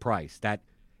 4K price, that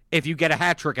if you get a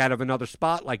hat trick out of another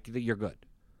spot, like you're good.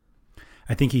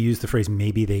 I think you used the phrase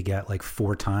maybe they get like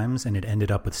 4 times, and it ended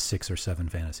up with 6 or 7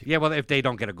 fantasy. Yeah, well, if they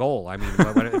don't get a goal, I mean,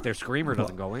 if their screamer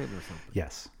doesn't go in or something.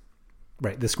 Yes.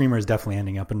 Right. The screamer is definitely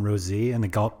ending up in row Z, and the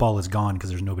ball is gone because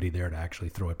there's nobody there to actually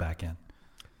throw it back in.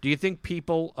 Do you think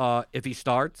people, if he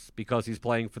starts because he's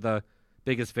playing for the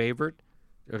biggest favorite,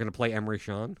 they're going to play Emre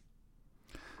Can?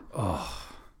 Oh,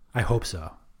 I hope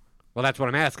so. Well, that's what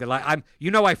I'm asking. Like,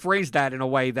 I phrased that in a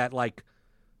way that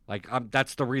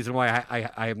that's the reason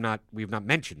why we've not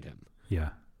mentioned him.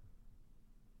 Yeah.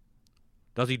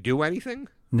 Does he do anything?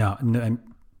 No.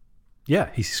 Yeah,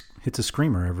 he hits a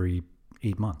screamer every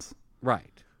 8 months.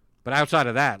 Right. But outside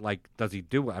of that, like, does he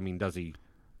do? I mean, does he?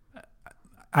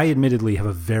 I admittedly have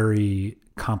a very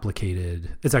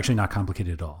complicated. It's actually not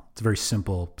complicated at all. It's a very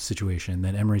simple situation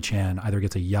that Emre Can either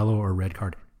gets a yellow or red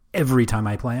card every time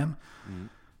I play him.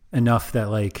 Enough that,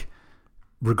 like,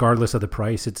 regardless of the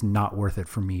price, it's not worth it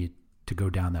for me to go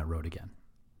down that road again.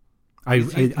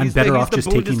 I'm better off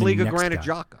just taking the next Granit guy.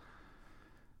 Xhaka.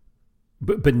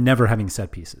 But never having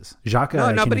set pieces.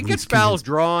 Xhaka, No, but he gets fouls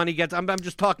drawn. He gets. I'm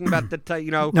just talking about the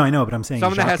No, I know, but I'm saying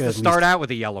someone that has Xhaka to start out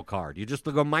with a yellow card. You just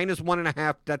go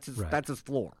 -1.5. That's his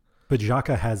floor. But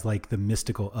Xhaka has like the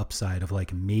mystical upside of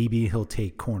like maybe he'll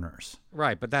take corners.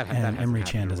 Right, but that and Emre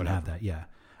Can doesn't have that. Yeah,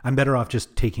 I'm better off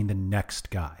just taking the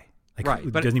next guy. Like, right,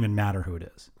 it but doesn't even matter who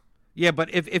it is. Yeah, but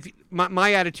if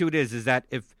my attitude is that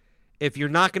if you're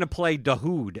not going to play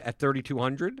Dahoud at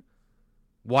 3,200,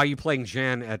 why are you playing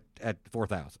Jan at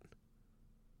 4,000?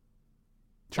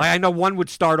 Sure. I know one would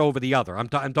start over the other. I'm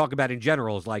talking about in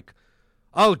general is like,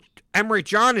 oh, Emre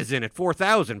Can is in at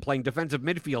 4,000 playing defensive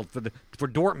midfield for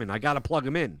Dortmund. I got to plug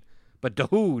him in. But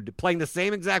Dahoud playing the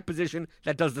same exact position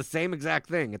that does the same exact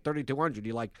thing at 3,200.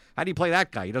 You're like, how do you play that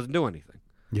guy? He doesn't do anything.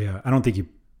 Yeah, I don't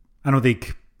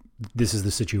think this is the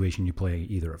situation you play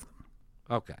either of them.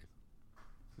 Okay.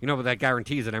 You know, but that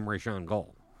guarantees an Emre Can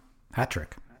goal. Hat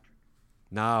trick.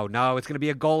 No, it's going to be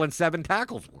a goal and 7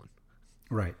 tackles one.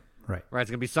 Right. Right,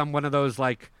 it's going to be one of those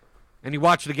like, and you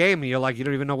watch the game and you're like, you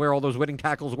don't even know where all those winning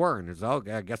tackles were. And it's, oh,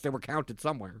 I guess they were counted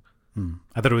somewhere.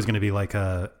 I thought it was going to be like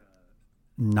a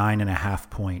 9.5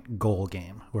 point goal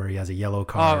game where he has a yellow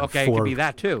card. Oh, okay, 4 it could be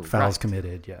that too. Fouls right.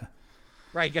 Committed, yeah.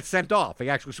 Right, he gets sent off. He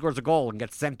actually scores a goal and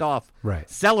gets sent off. Right.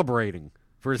 Celebrating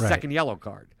for his Right. second yellow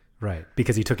card. Right,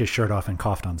 because he took his shirt off and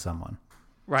coughed on someone.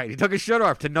 Right, he took his shirt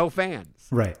off to no fans.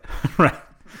 Right, right.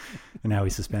 And now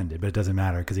he's suspended, but it doesn't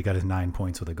matter because he got his 9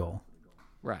 points with a goal.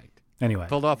 Right. Anyway.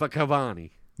 Pulled off a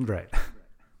Cavani. Right.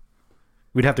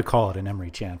 We'd have to call it an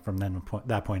Emre Can from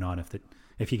that point on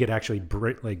if he could actually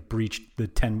breach the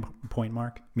 10-point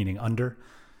mark, meaning under,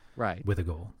 right, with a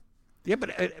goal. Yeah,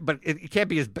 but it can't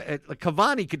be as bad. Like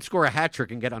Cavani could score a hat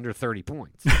trick and get under 30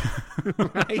 points,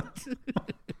 right?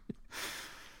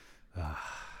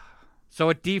 So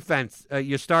at defense,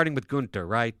 you're starting with Gunter,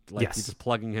 right? Like yes. You're just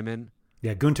plugging him in.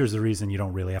 Yeah, Gunter's the reason you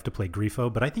don't really have to play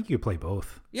Grifo, but I think you could play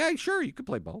both. Yeah, sure, you could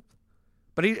play both.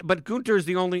 But Gunter is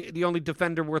the only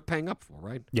defender worth paying up for,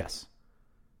 right? Yes.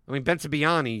 I mean,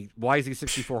 Bensebaini, why is he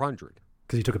 6,400?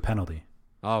 Because he took a penalty.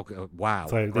 Oh, wow.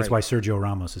 That's why Sergio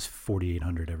Ramos is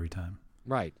 4,800 every time.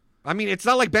 Right. I mean, it's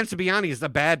not like Bensebaini is the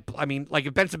bad. I mean, like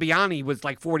if Bensebaini was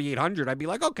like 4,800, I'd be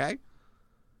like, okay,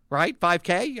 right,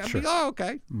 5K. I'd be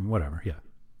okay. Whatever. Yeah,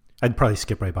 I'd probably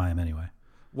skip right by him anyway.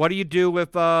 What do you do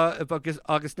if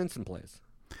Augustinsson plays?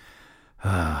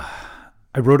 I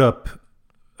wrote up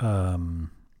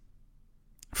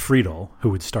Friedel, who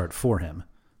would start for him,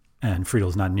 and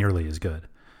Friedel's not nearly as good.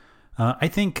 I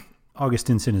think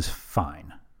Augustinsson is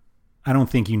fine. I don't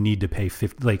think you need to pay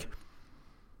 50. Like,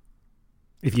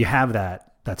 if you have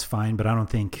that, that's fine. But I don't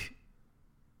think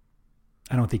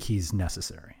he's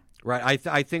necessary. Right.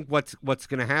 I think what's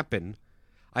going to happen.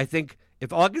 I think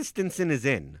if Augustinsson is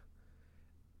in,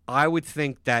 I would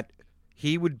think that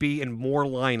he would be in more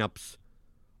lineups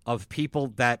of people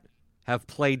that have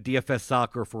played DFS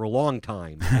soccer for a long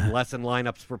time and less in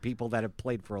lineups for people that have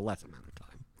played for a less amount of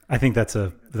time. I think that's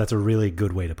a really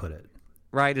good way to put it.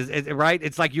 Right. Right.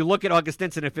 It's like you look at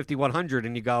Augustinsson at 5,100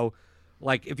 and you go,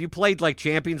 like, if you played like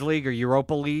Champions League or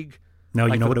Europa League, No,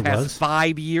 like you know for what the it past was?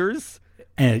 5 years.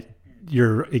 And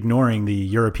you're ignoring the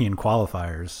European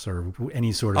qualifiers or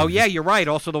any sort of. Oh yeah, you're right.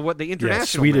 Also, the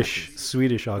international matches.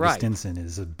 Swedish Augustinsson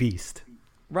is a beast.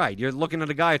 Right. You're looking at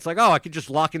a guy. It's like, oh, I could just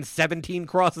lock in 17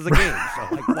 crosses a game.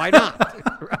 So like, why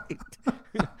not? Right.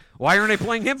 Why aren't they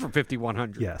playing him for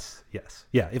 5,100? Yes.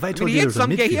 Yeah. If I told he you there had was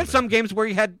some a midfielder, he had some games where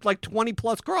he had like 20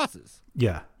 plus crosses.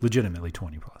 Yeah, legitimately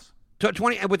 20 plus.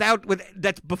 20 and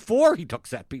that's before he took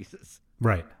set pieces.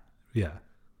 Right. Yeah.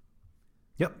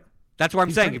 Yep. That's what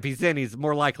I'm saying. right. If he's in, he's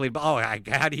more likely.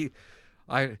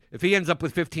 If he ends up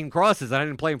with 15 crosses and I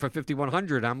didn't play him for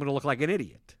 5,100, I'm going to look like an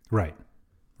idiot. Right.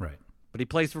 But he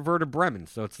plays for Werder Bremen,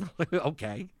 so it's not like,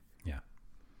 okay. Yeah.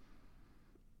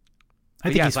 But I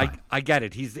think yes, he's fine. I get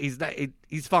it.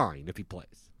 He's fine if he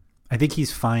plays. I think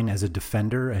he's fine as a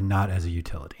defender and not as a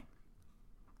utility.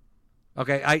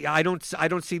 Okay, I don't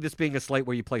see this being a slate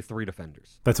where you play 3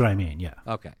 defenders. That's what I mean. Yeah.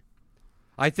 Okay.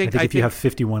 I think if you have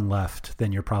 51 left,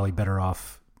 then you're probably better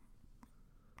off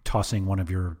tossing one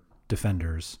of your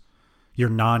defenders, your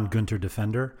non-Gunter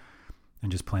defender,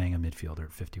 and just playing a midfielder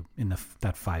at 50 in that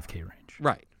 5K range.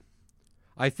 Right.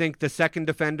 I think the second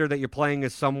defender that you're playing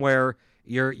is somewhere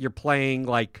you're playing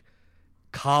like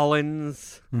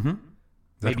Collins,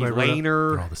 maybe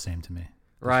Lehner. They're all the same to me.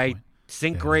 Right.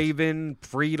 Sinkgraven,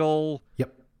 Friedel.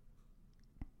 Yep.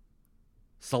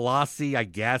 Selassie, I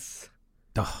guess.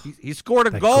 Ugh, He scored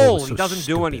a that goal. was so He doesn't do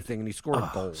stupid. anything, and he scored a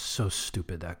goal. So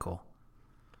stupid, that goal.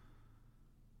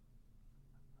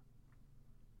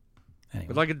 Anyway.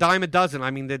 But like a dime a dozen.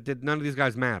 I mean, none of these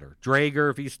guys matter.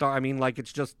 Drager, if he start, I mean, like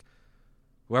it's just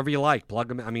whoever you like, plug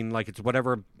them. I mean, like it's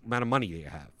whatever amount of money you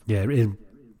have. Yeah,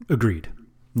 agreed.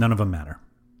 None of them matter.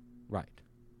 Right.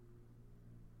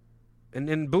 And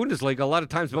in Bundesliga, a lot of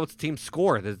times most teams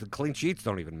score. The clean sheets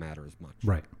don't even matter as much.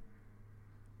 Right.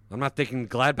 I'm not thinking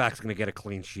Gladbach's going to get a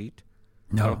clean sheet.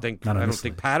 No, I don't think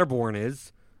Paderborn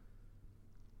is.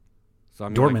 So I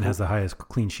mean, Dortmund has the highest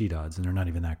clean sheet odds, and they're not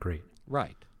even that great.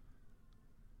 Right.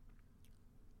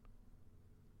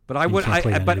 But I And you would. can't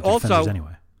play any But of the defenders also,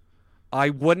 anyway. I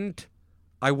wouldn't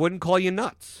call you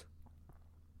nuts.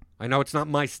 I know it's not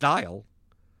my style,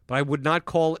 but I would not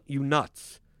call you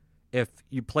nuts if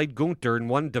you played Gunter in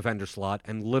one defender slot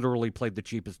and literally played the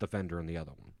cheapest defender in the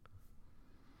other one.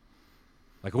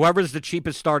 Like whoever's the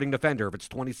cheapest starting defender, if it's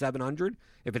 2,700,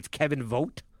 if it's Kevin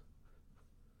Vogt.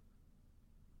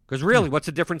 Because really, what's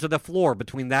the difference of the floor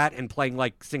between that and playing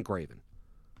like Sinkgraven?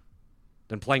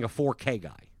 Than playing a 4K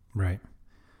guy? Right.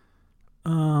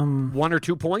 1 or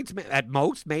 2 points at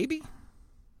most, maybe.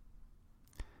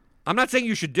 I'm not saying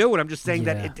you should do it. I'm just saying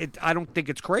that I don't think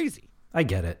it's crazy. I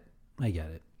get it.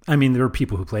 I mean, there are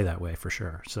people who play that way for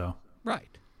sure. So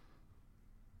Right.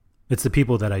 it's the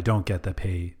people that I don't get that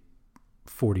pay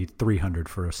 4,300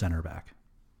 for a center back.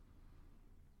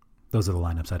 Those are the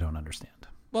lineups I don't understand.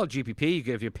 Well, GPP,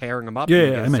 if you're pairing them up, Yeah, you yeah,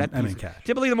 get a I mean set piece. cash.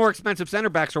 Typically, the more expensive center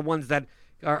backs are ones that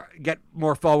get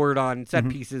more forward on set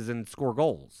pieces and score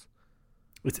goals.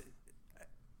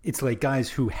 It's like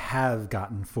guys who have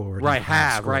gotten forward. Right, and have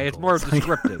have, scored right? It's more goals.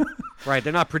 descriptive. Right,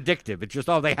 they're not predictive. It's just,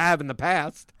 they have in the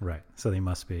past. Right. So they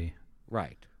must be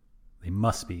Right.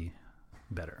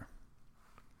 better.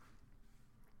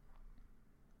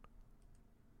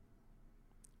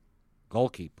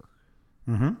 Goalkeeper.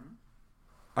 Mm-hmm.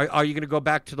 Are you going to go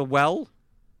back to the well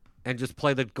and just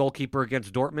play the goalkeeper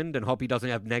against Dortmund and hope he doesn't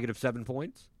have -7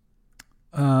 points?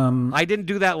 I didn't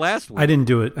do that last week. I didn't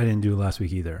do it last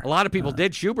week either. A lot of people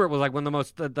did. Schubert was like one of the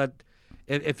most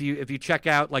if you check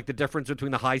out like the difference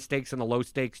between the high stakes and the low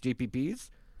stakes GPPs,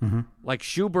 like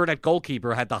Schubert at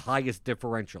goalkeeper had the highest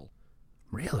differential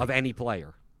Really? of any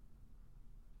player.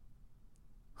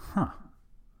 Huh.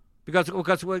 Because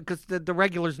the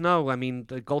regulars know. I mean,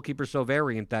 the goalkeeper's so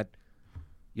variant that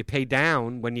you pay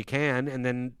down when you can, and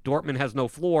then Dortmund has no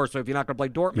floor. So if you're not going to play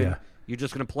Dortmund, you're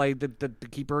just going to play the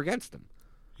keeper against them.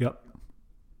 Yep.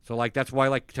 So, like, that's why,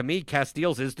 like, to me,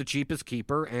 Casteels is the cheapest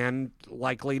keeper and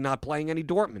likely not playing any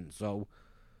Dortmund. So,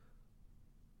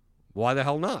 why the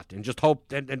hell not? And just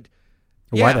hope and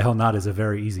Why the hell not is a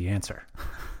very easy answer.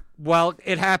 Well,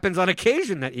 it happens on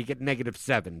occasion that you get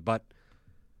 -7, but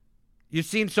you've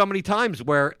seen so many times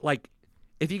where, like,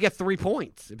 if you get 3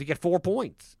 points, if you get 4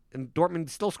 points, and Dortmund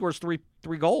still scores three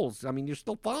goals, I mean, you're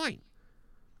still fine.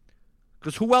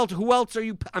 Because who else are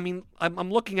you? I mean,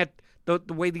 I'm looking at the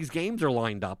way these games are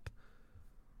lined up.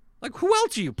 Like, who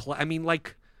else are you play? I mean,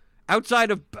 like,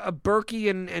 outside of Berkey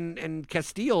and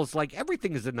Casteels, like,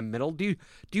 everything is in the middle. Do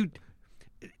you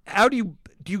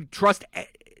trust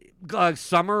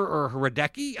Summer or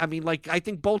Hradecki? I mean, like, I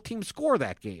think both teams score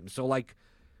that game. So, like,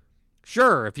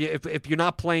 Sure, if you're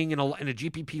not playing in a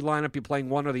GPP lineup, you're playing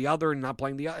one or the other, and not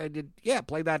playing the other. Yeah,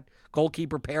 play that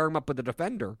goalkeeper, pair him up with the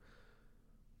defender.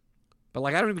 But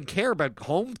I don't even care about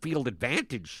home field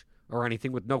advantage or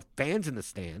anything with no fans in the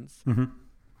stands. Mm-hmm.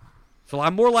 So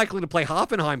I'm more likely to play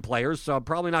Hoffenheim players. So I'm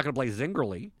probably not going to play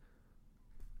Zingerle.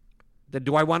 Then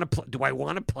do I want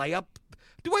to play up?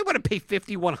 Do I want to pay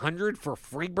 5,100 for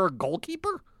Freiburg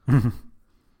goalkeeper?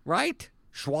 Right,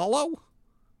 Schwallow.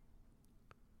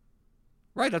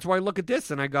 Right, that's why I look at this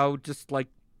and I go,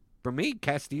 for me,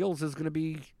 Casteels is going to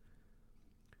be.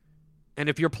 And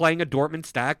if you're playing a Dortmund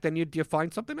stack, then you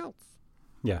find something else.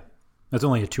 Yeah, that's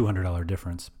only a $200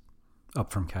 difference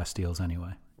up from Casteels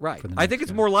anyway. Right. I think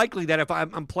it's more likely that if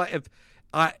I'm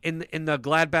in the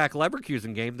Gladbach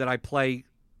Leverkusen game that I play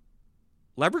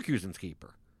Leverkusen's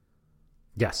keeper.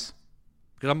 Yes,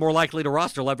 because I'm more likely to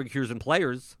roster Leverkusen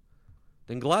players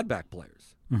than Gladbach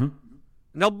players. Mm-hmm.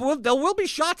 And there will be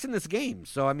shots in this game,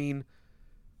 so I mean,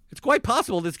 it's quite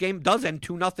possible this game does end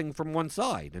 2-0 from one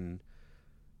side, and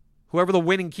whoever the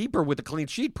winning keeper with the clean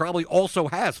sheet probably also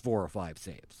has 4 or 5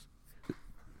 saves.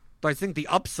 So I think the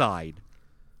upside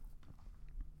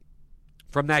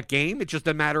from that game, it's just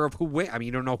a matter of who wins. I mean,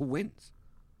 you don't know who wins.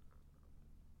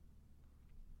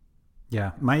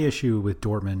 Yeah, my issue with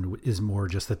Dortmund is more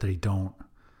just that they don't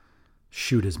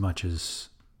shoot as much as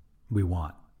we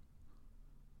want.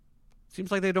 Seems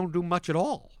like they don't do much at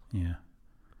all. Yeah.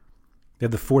 They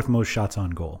have the 4th most shots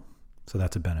on goal, so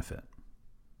that's a benefit.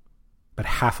 But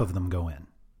half of them go in.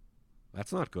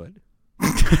 That's not good.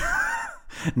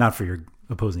 Not for your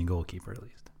opposing goalkeeper, at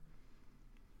least.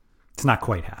 It's not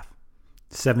quite half.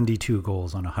 72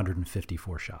 goals on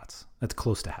 154 shots. That's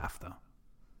close to half, though.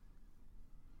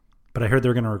 But I heard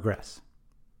they're going to regress.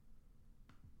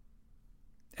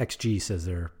 XG says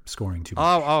they're scoring too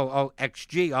much. Oh,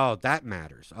 XG. Oh, that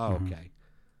matters. Oh, okay.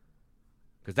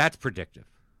 Because that's predictive.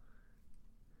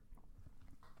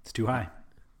 It's too high.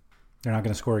 They're not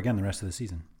going to score again the rest of the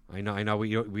season. I know.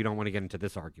 We don't want to get into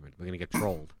this argument. We're going to get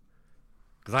trolled.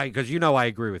 Because I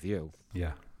agree with you.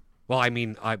 Yeah. Well, I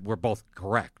mean, we're both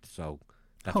correct, so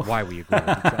that's why we agree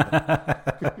with each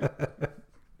other.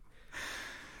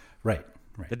 Right.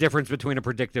 The difference between a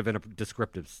predictive and a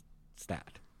descriptive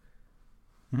stat.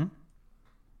 Mm-hmm.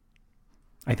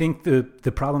 I think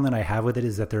the problem that I have with it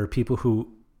is that there are people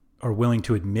who are willing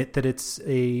to admit that it's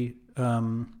a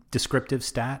descriptive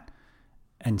stat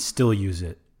and still use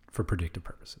it for predictive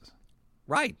purposes.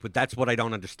 Right, but that's what I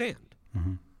don't understand.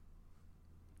 Mm-hmm.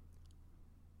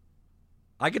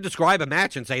 I could describe a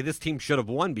match and say this team should have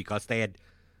won because they had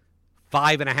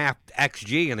 5.5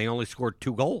 XG and they only scored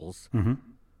 2 goals. Mm-hmm.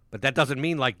 But that doesn't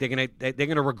mean they're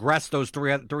gonna regress those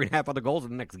 3.5 other goals in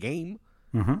the next game.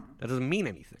 Mm-hmm. That doesn't mean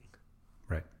anything.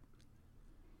 Right.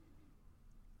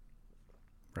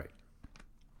 Right.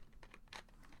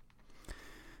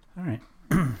 All right.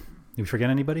 Did we forget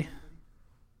anybody?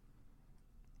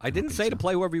 I didn't say to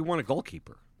play whoever you want a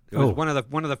goalkeeper. It was one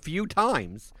of the few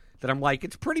times that I'm like,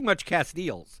 it's pretty much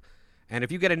Casteels. And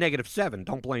if you get a -7,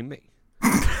 don't blame me.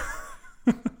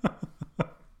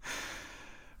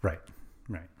 Right.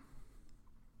 Right.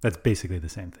 That's basically the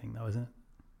same thing, though, isn't it?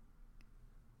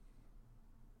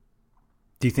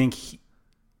 Do you think,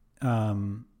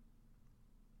 to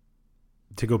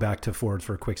go back to forwards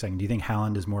for a quick second, do you think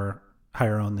Haaland is more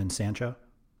higher owned than Sancho?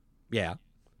 Yeah.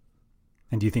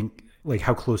 And do you think,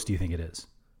 how close do you think it is?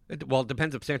 It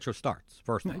depends if Sancho starts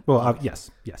first. Well, yes,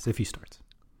 if he starts.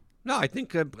 No, I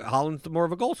think Haaland's more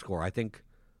of a goal scorer. I think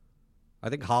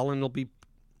Haaland will be.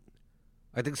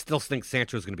 Still think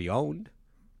Sancho's going to be owned.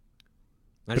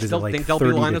 I But still is it think they'll be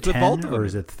lineups with both of them. Or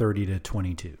is it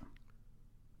 30-22?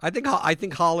 I think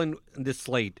Haaland in this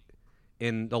slate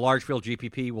in the large field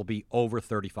GPP will be over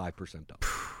 35% up.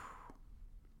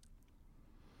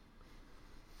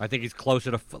 I think he's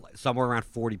closer to somewhere around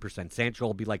 40%. Sancho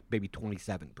will be maybe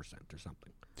 27% or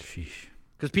something. Sheesh.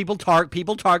 Because people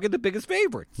target the biggest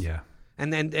favorites. Yeah.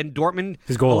 And Dortmund,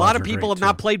 His goal a lot of odds are people great, have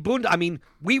not too. played Bundesliga. I mean,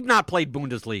 we've not played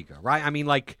Bundesliga, right? I mean,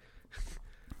 like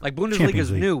Bundesliga Champions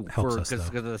is League new helps because us,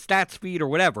 though. of the stats feed or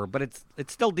whatever, but it's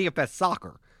still DFS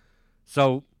soccer.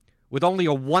 So with only a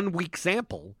 1-week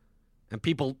sample, and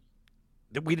people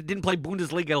we didn't play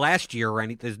Bundesliga last year or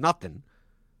anything, there's nothing.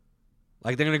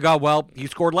 They're going to go, well, he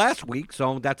scored last week,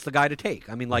 so that's the guy to take.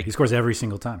 I mean, He scores every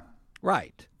single time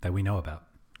right. that we know about.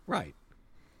 Right.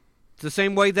 It's the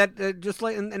same way that just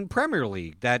like in Premier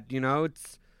League that,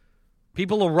 it's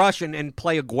people will rush and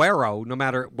play Aguero no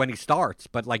matter when he starts,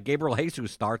 but Gabriel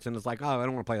Jesus starts and it's like, oh, I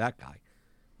don't want to play that guy.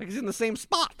 He's in the same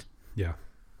spot. Yeah.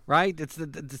 Right? It's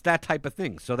that type of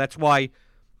thing. So that's why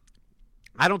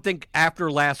I don't think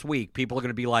after last week people are going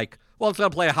to be like, well, it's going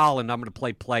to play Haaland, I'm going to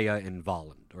play Playa and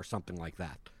Volland or something like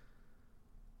that.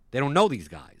 They don't know these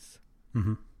guys.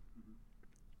 Mm-hmm.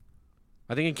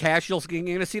 I think in cash, you're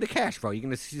going to see the cash flow. You're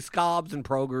going to see Scobbs and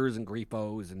Progers and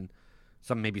Grifos and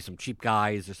maybe some cheap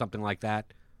guys or something like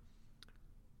that.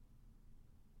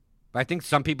 But I think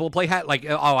some people will play,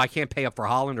 I can't pay up for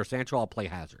Haaland or Sancho, I'll play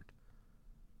Hazard.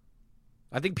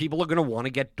 I think people are going to want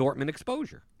to get Dortmund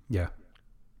exposure. Yeah.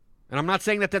 And I'm not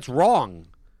saying that that's wrong.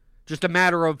 Just a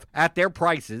matter of, at their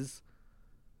prices,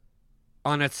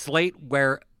 on a slate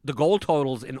where the goal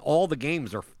totals in all the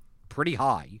games are pretty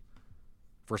high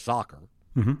for soccer,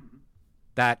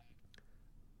 that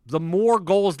the more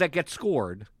goals that get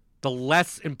scored, the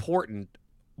less important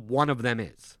one of them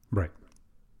is. Right.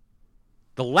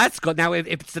 The less go now, if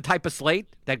it's the type of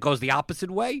slate that goes the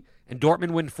opposite way, and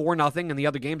Dortmund win 4-0, and the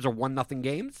other games are 1-0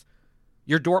 games,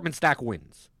 your Dortmund stack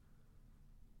wins.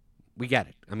 We get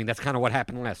it. I mean, that's kind of what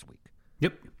happened last week.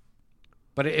 Yep.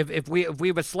 But if we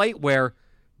have a slate where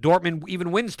Dortmund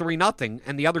even wins 3-0,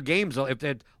 and the other games, if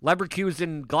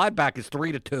Leverkusen Gladbach is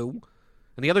 3-2,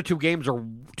 and the other two games are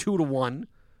 2-1,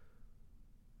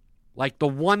 like the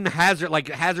one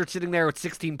Hazard sitting there at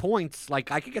 16 points,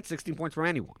 like I could get 16 points from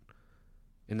anyone.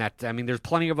 In that, I mean, there's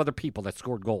plenty of other people that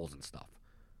scored goals and stuff,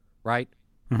 right?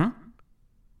 Mm-hmm.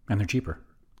 And they're cheaper.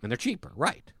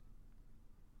 Right?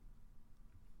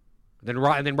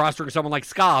 And then rostering someone like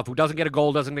Skov, who doesn't get a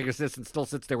goal, doesn't make assists, and still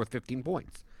sits there with 15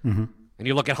 points. Mm-hmm. And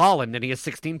you look at Haaland, and he has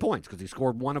 16 points because he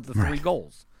scored one of the 3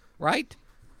 goals, right?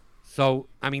 So,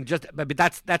 I mean, but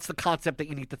that's the concept that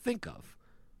you need to think of.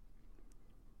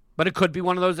 But it could be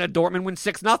one of those that Dortmund wins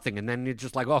 6-0, and then it's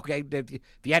just like, okay, if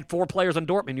you had 4 players on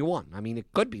Dortmund, you won. I mean, it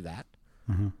could be that.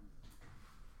 Mm-hmm.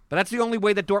 But that's the only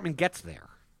way that Dortmund gets there.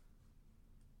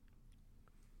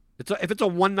 If it's a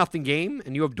 1-0 game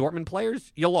and you have Dortmund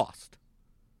players, you lost.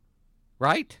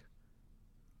 Right?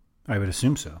 I would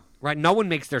assume so. Right? No one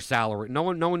makes their salary. No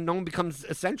one becomes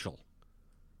essential.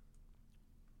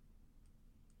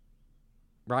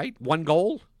 Right? 1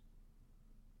 goal?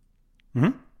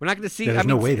 Mm-hmm. We're not going to see. Yeah, there's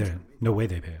no way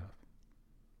they pay off.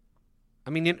 I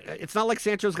mean, it's not like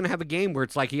Sancho's going to have a game where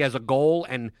it's like he has a goal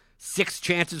and 6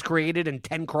 chances created and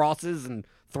 10 crosses and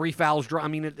 3 fouls drawn. I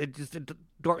mean, they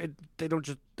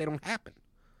don't happen.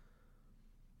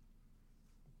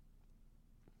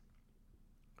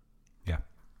 Yeah.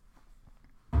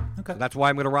 Okay. So that's why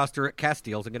I'm going to roster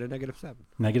Casteels and get a -7.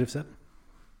 -7.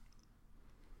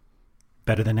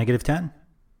 Better than -10.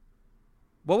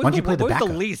 What Why was, don't you play the what was the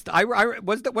backup? least?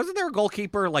 Wasn't there a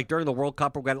goalkeeper like during the World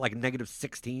Cup who got like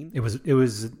 -16? It was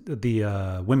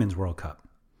the Women's World Cup.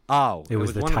 Oh, It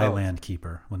was the one of those. Thailand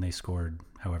keeper when they scored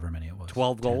however many it was.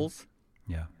 12 10. goals?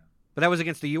 Yeah. But that was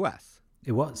against the U.S.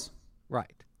 It was.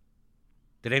 Right.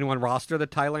 Did anyone roster the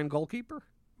Thailand goalkeeper?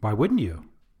 Why wouldn't you?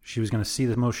 She was going to see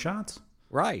the most shots.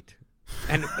 Right.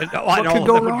 And, What all could of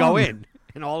go them would go wrong? in.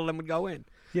 And all of them would go in.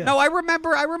 Yeah. No, I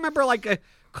remember like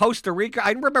Costa Rica.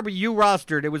 I remember you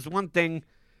rostered. It was one thing,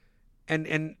 and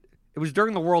it was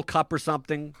during the World Cup or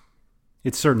something.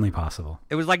 It's certainly possible.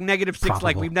 It was like -6, like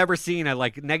Probable. we've never seen it,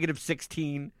 like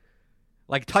 -16.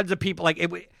 Like tons of people, like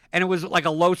it, and it was like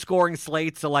a low scoring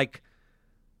slate. So like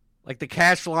the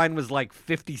cash line was like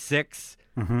 56,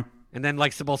 Mm-hmm. and then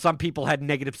like some people had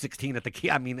 -16 at the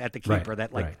keeper Right,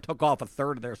 that like right. took off a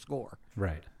third of their score.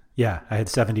 Right. Yeah, I had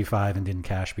 75 and didn't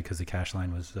cash because the cash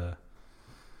line was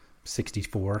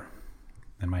 64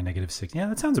 and my -6. Yeah,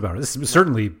 that sounds about right. This is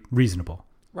certainly reasonable.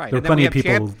 Right. There are And then we plenty of have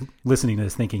people listening to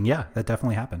this thinking, yeah, that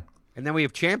definitely happened. And then we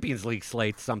have Champions League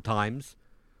slates sometimes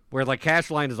where like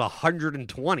cash line is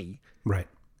 120, Right.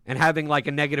 and having like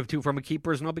a -2 from a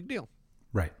keeper is no big deal.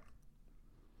 Right.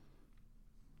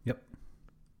 Yep.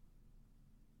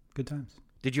 Good times.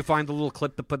 Did you find the little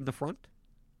clip to put in the front?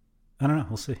 I don't know.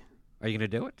 We'll see. Are you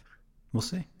going to do it? We'll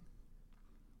see.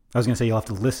 I was going to say you'll have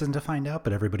to listen to find out,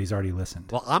 but everybody's already listened.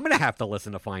 Well, I'm going to have to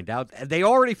listen to find out. They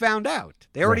already found out.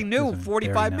 They already Right. knew Listen, they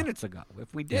 45 already know. minutes ago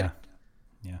if we did Yeah. it.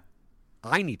 Yeah.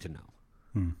 I need to know.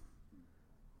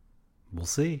 We'll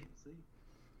see.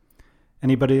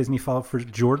 Anybody has any follow-up for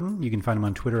Jordan? You can find him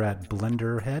on Twitter at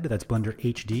BlenderHead. That's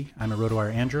BlenderHD. I'm a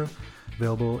RotoWire Andrew,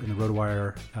 available in the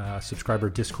RotoWire subscriber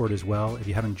Discord as well. If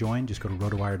you haven't joined, just go to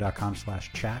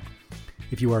rotowire.com/chat.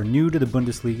 If you are new to the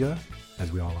Bundesliga,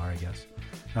 as we all are, I guess,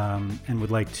 and would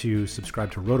like to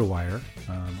subscribe to RotoWire,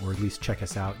 or at least check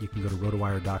us out, you can go to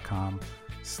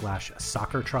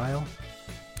rotowire.com/soccertrial.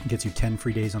 It gets you 10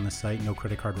 free days on the site, no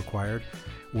credit card required,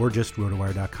 or just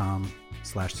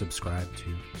rotowire.com/subscribe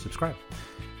to subscribe.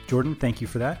 Jordan, thank you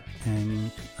for that,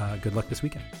 and good luck this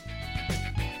weekend.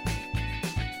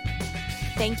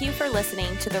 Thank you for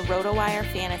listening to the RotoWire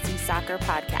Fantasy Soccer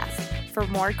Podcast. For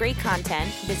more great content,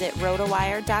 visit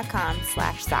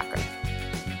rotowire.com/soccer.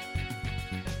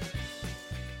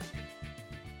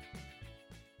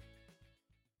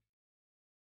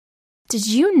 Did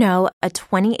you know a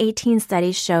 2018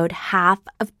 study showed half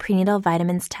of prenatal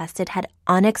vitamins tested had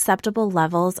unacceptable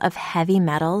levels of heavy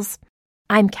metals?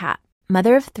 I'm Kat,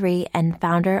 mother of 3 and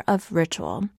founder of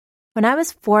Ritual. When I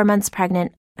was 4 months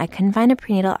pregnant, I couldn't find a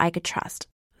prenatal I could trust,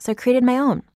 so I created my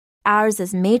own. Ours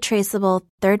is made traceable,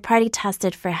 third-party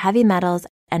tested for heavy metals,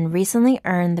 and recently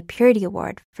earned the Purity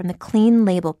Award from the Clean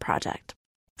Label Project.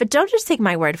 But don't just take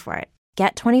my word for it.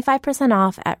 Get 25%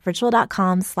 off at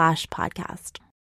ritual.com/podcast.